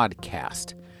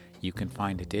podcast. You can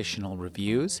find additional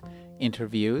reviews,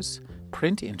 interviews,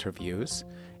 print interviews,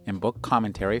 and book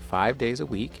commentary 5 days a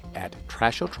week at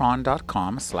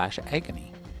trashotron.com/agony.